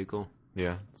PTA vehicle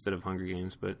Yeah. instead of Hunger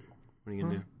Games, but what are you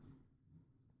going to do?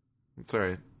 It's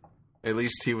alright. At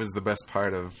least he was the best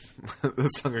part of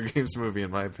this Hunger Games movie,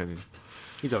 in my opinion.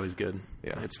 He's always good.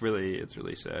 Yeah. It's really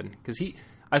sad because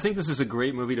I think this is a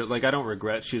great movie to like. I don't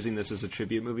regret choosing this as a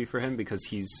tribute movie for him because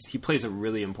he plays a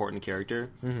really important character.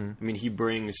 Mm-hmm. I mean, he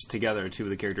brings together two of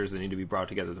the characters that need to be brought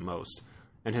together the most.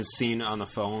 And his scene on the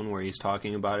phone where he's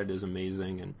talking about it is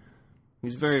amazing, and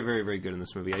he's very, very, very good in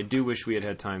this movie. I do wish we had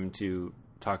had time to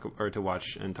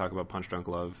watch and talk about Punch Drunk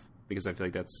Love because I feel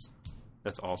like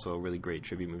that's also a really great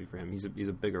tribute movie for him. He's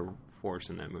a bigger force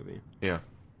in that movie. Yeah.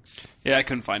 Yeah, I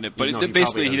couldn't find it, but No, basically he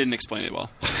probably he does. didn't explain it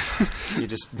well. He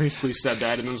just basically said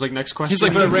that, and it was like, next question. He's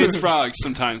like, but it rains frogs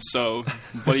sometimes. So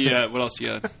what else do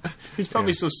you got? He's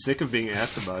probably so sick of being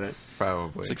asked about it.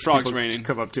 Probably. It's like frogs People raining.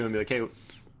 come up to him and be like, hey,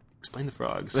 explain the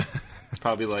frogs.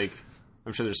 Probably like,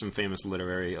 I'm sure there's some famous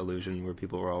literary allusion where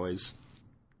people were always,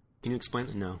 can you explain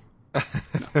it? No.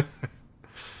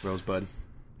 Rosebud.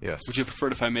 Yes. Would you prefer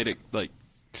it if I made it like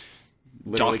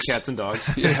Literally Dogs. cats and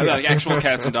dogs. yeah, like actual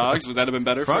cats and dogs? Would that have been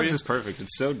better for Frogs you? is perfect.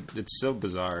 It's so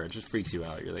bizarre. It just freaks you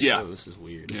out. You're like, Yeah. oh, this is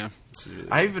weird. Yeah. This is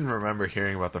really I even remember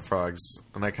hearing about the frogs,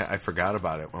 and I forgot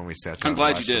about it when we sat down I'm glad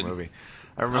to watch you the did. movie.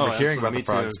 I remember Oh, hearing about absolutely. the Me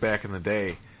frogs too. back in the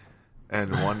day and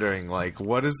wondering, like,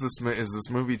 what is this? Is this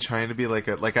movie trying to be like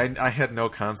a... Like, I had no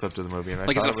concept of the movie. And I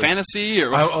Like, is thought it a was, fantasy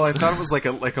or I thought it was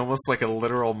like almost like a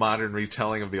literal modern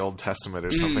retelling of the Old Testament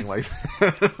or something like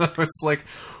that. I was like,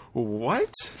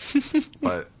 what?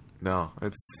 But no,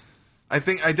 it's... I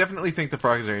definitely think the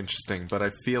frogs are interesting, but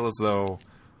I feel as though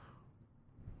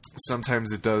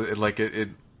sometimes there's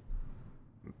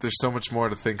so much more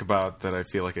to think about that I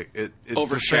feel like it distracts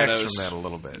Overshadows. from that a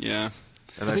little bit. Yeah,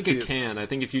 And I think it feel- can. I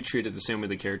think if you treat it the same way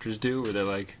the characters do, where they're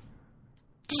like,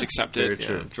 just accept Very it.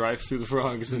 true. yeah, drive through the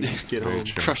frogs and get Very home.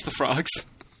 true. Crush the frogs.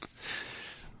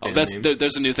 Oh, And that's name.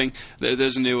 there's a new thing.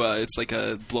 There's a new. It's like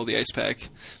a blow the ice pack.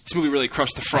 This movie really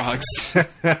crushed the frogs.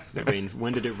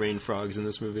 When did it rain frogs in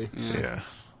this movie? Yeah.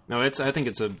 No, I think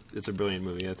it's a brilliant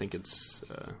movie. I think it's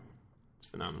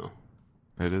phenomenal.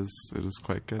 It is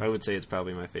quite good. I would say it's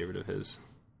probably my favorite of his.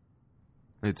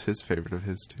 It's his favorite of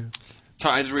his too.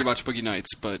 Sorry, I did rewatch Boogie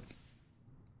Nights, but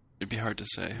it'd be hard to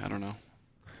say. I don't know.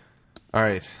 All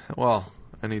right. Well,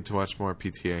 I need to watch more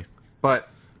PTA, but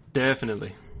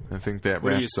Definitely. I think that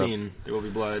What have you wraps up. seen? There Will Be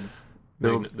Blood,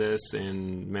 No. this,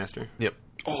 and Master. Yep.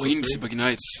 Oh, you need to see Boogie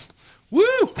Nights.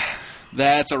 Woo!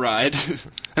 That's a ride.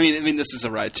 I mean, this is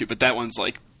a ride too, but that one's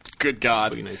like, good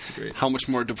God, Boogie Nights is great. how much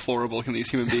more deplorable can these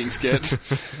human beings get?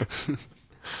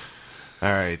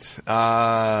 All right.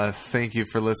 Thank you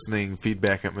for listening.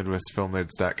 Feedback at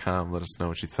MidwestFilmNerds.com. Let us know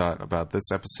what you thought about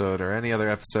this episode or any other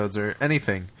episodes or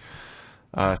anything.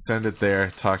 Send it there.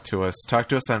 Talk to us. Talk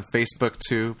to us on Facebook,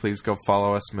 too. Please go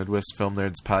follow us, Midwest Film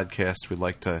Nerds Podcast. We'd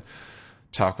like to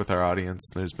talk with our audience.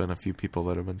 There's been a few people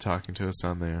that have been talking to us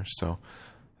on there, so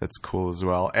that's cool as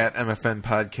well. At MFN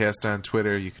Podcast on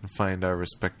Twitter. You can find our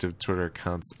respective Twitter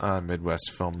accounts on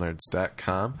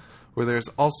MidwestFilmNerds.com, where there's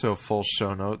also full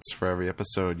show notes for every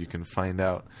episode. You can find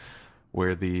out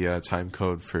where the time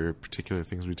code for particular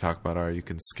things we talk about are. You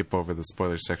can skip over the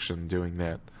spoiler section doing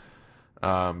that.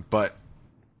 But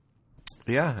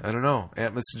yeah, I don't know.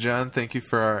 At Mr. John, thank you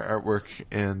for our artwork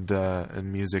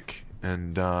and music.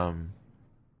 And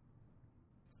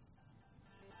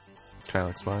Kyle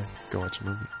XY, go watch a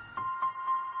movie.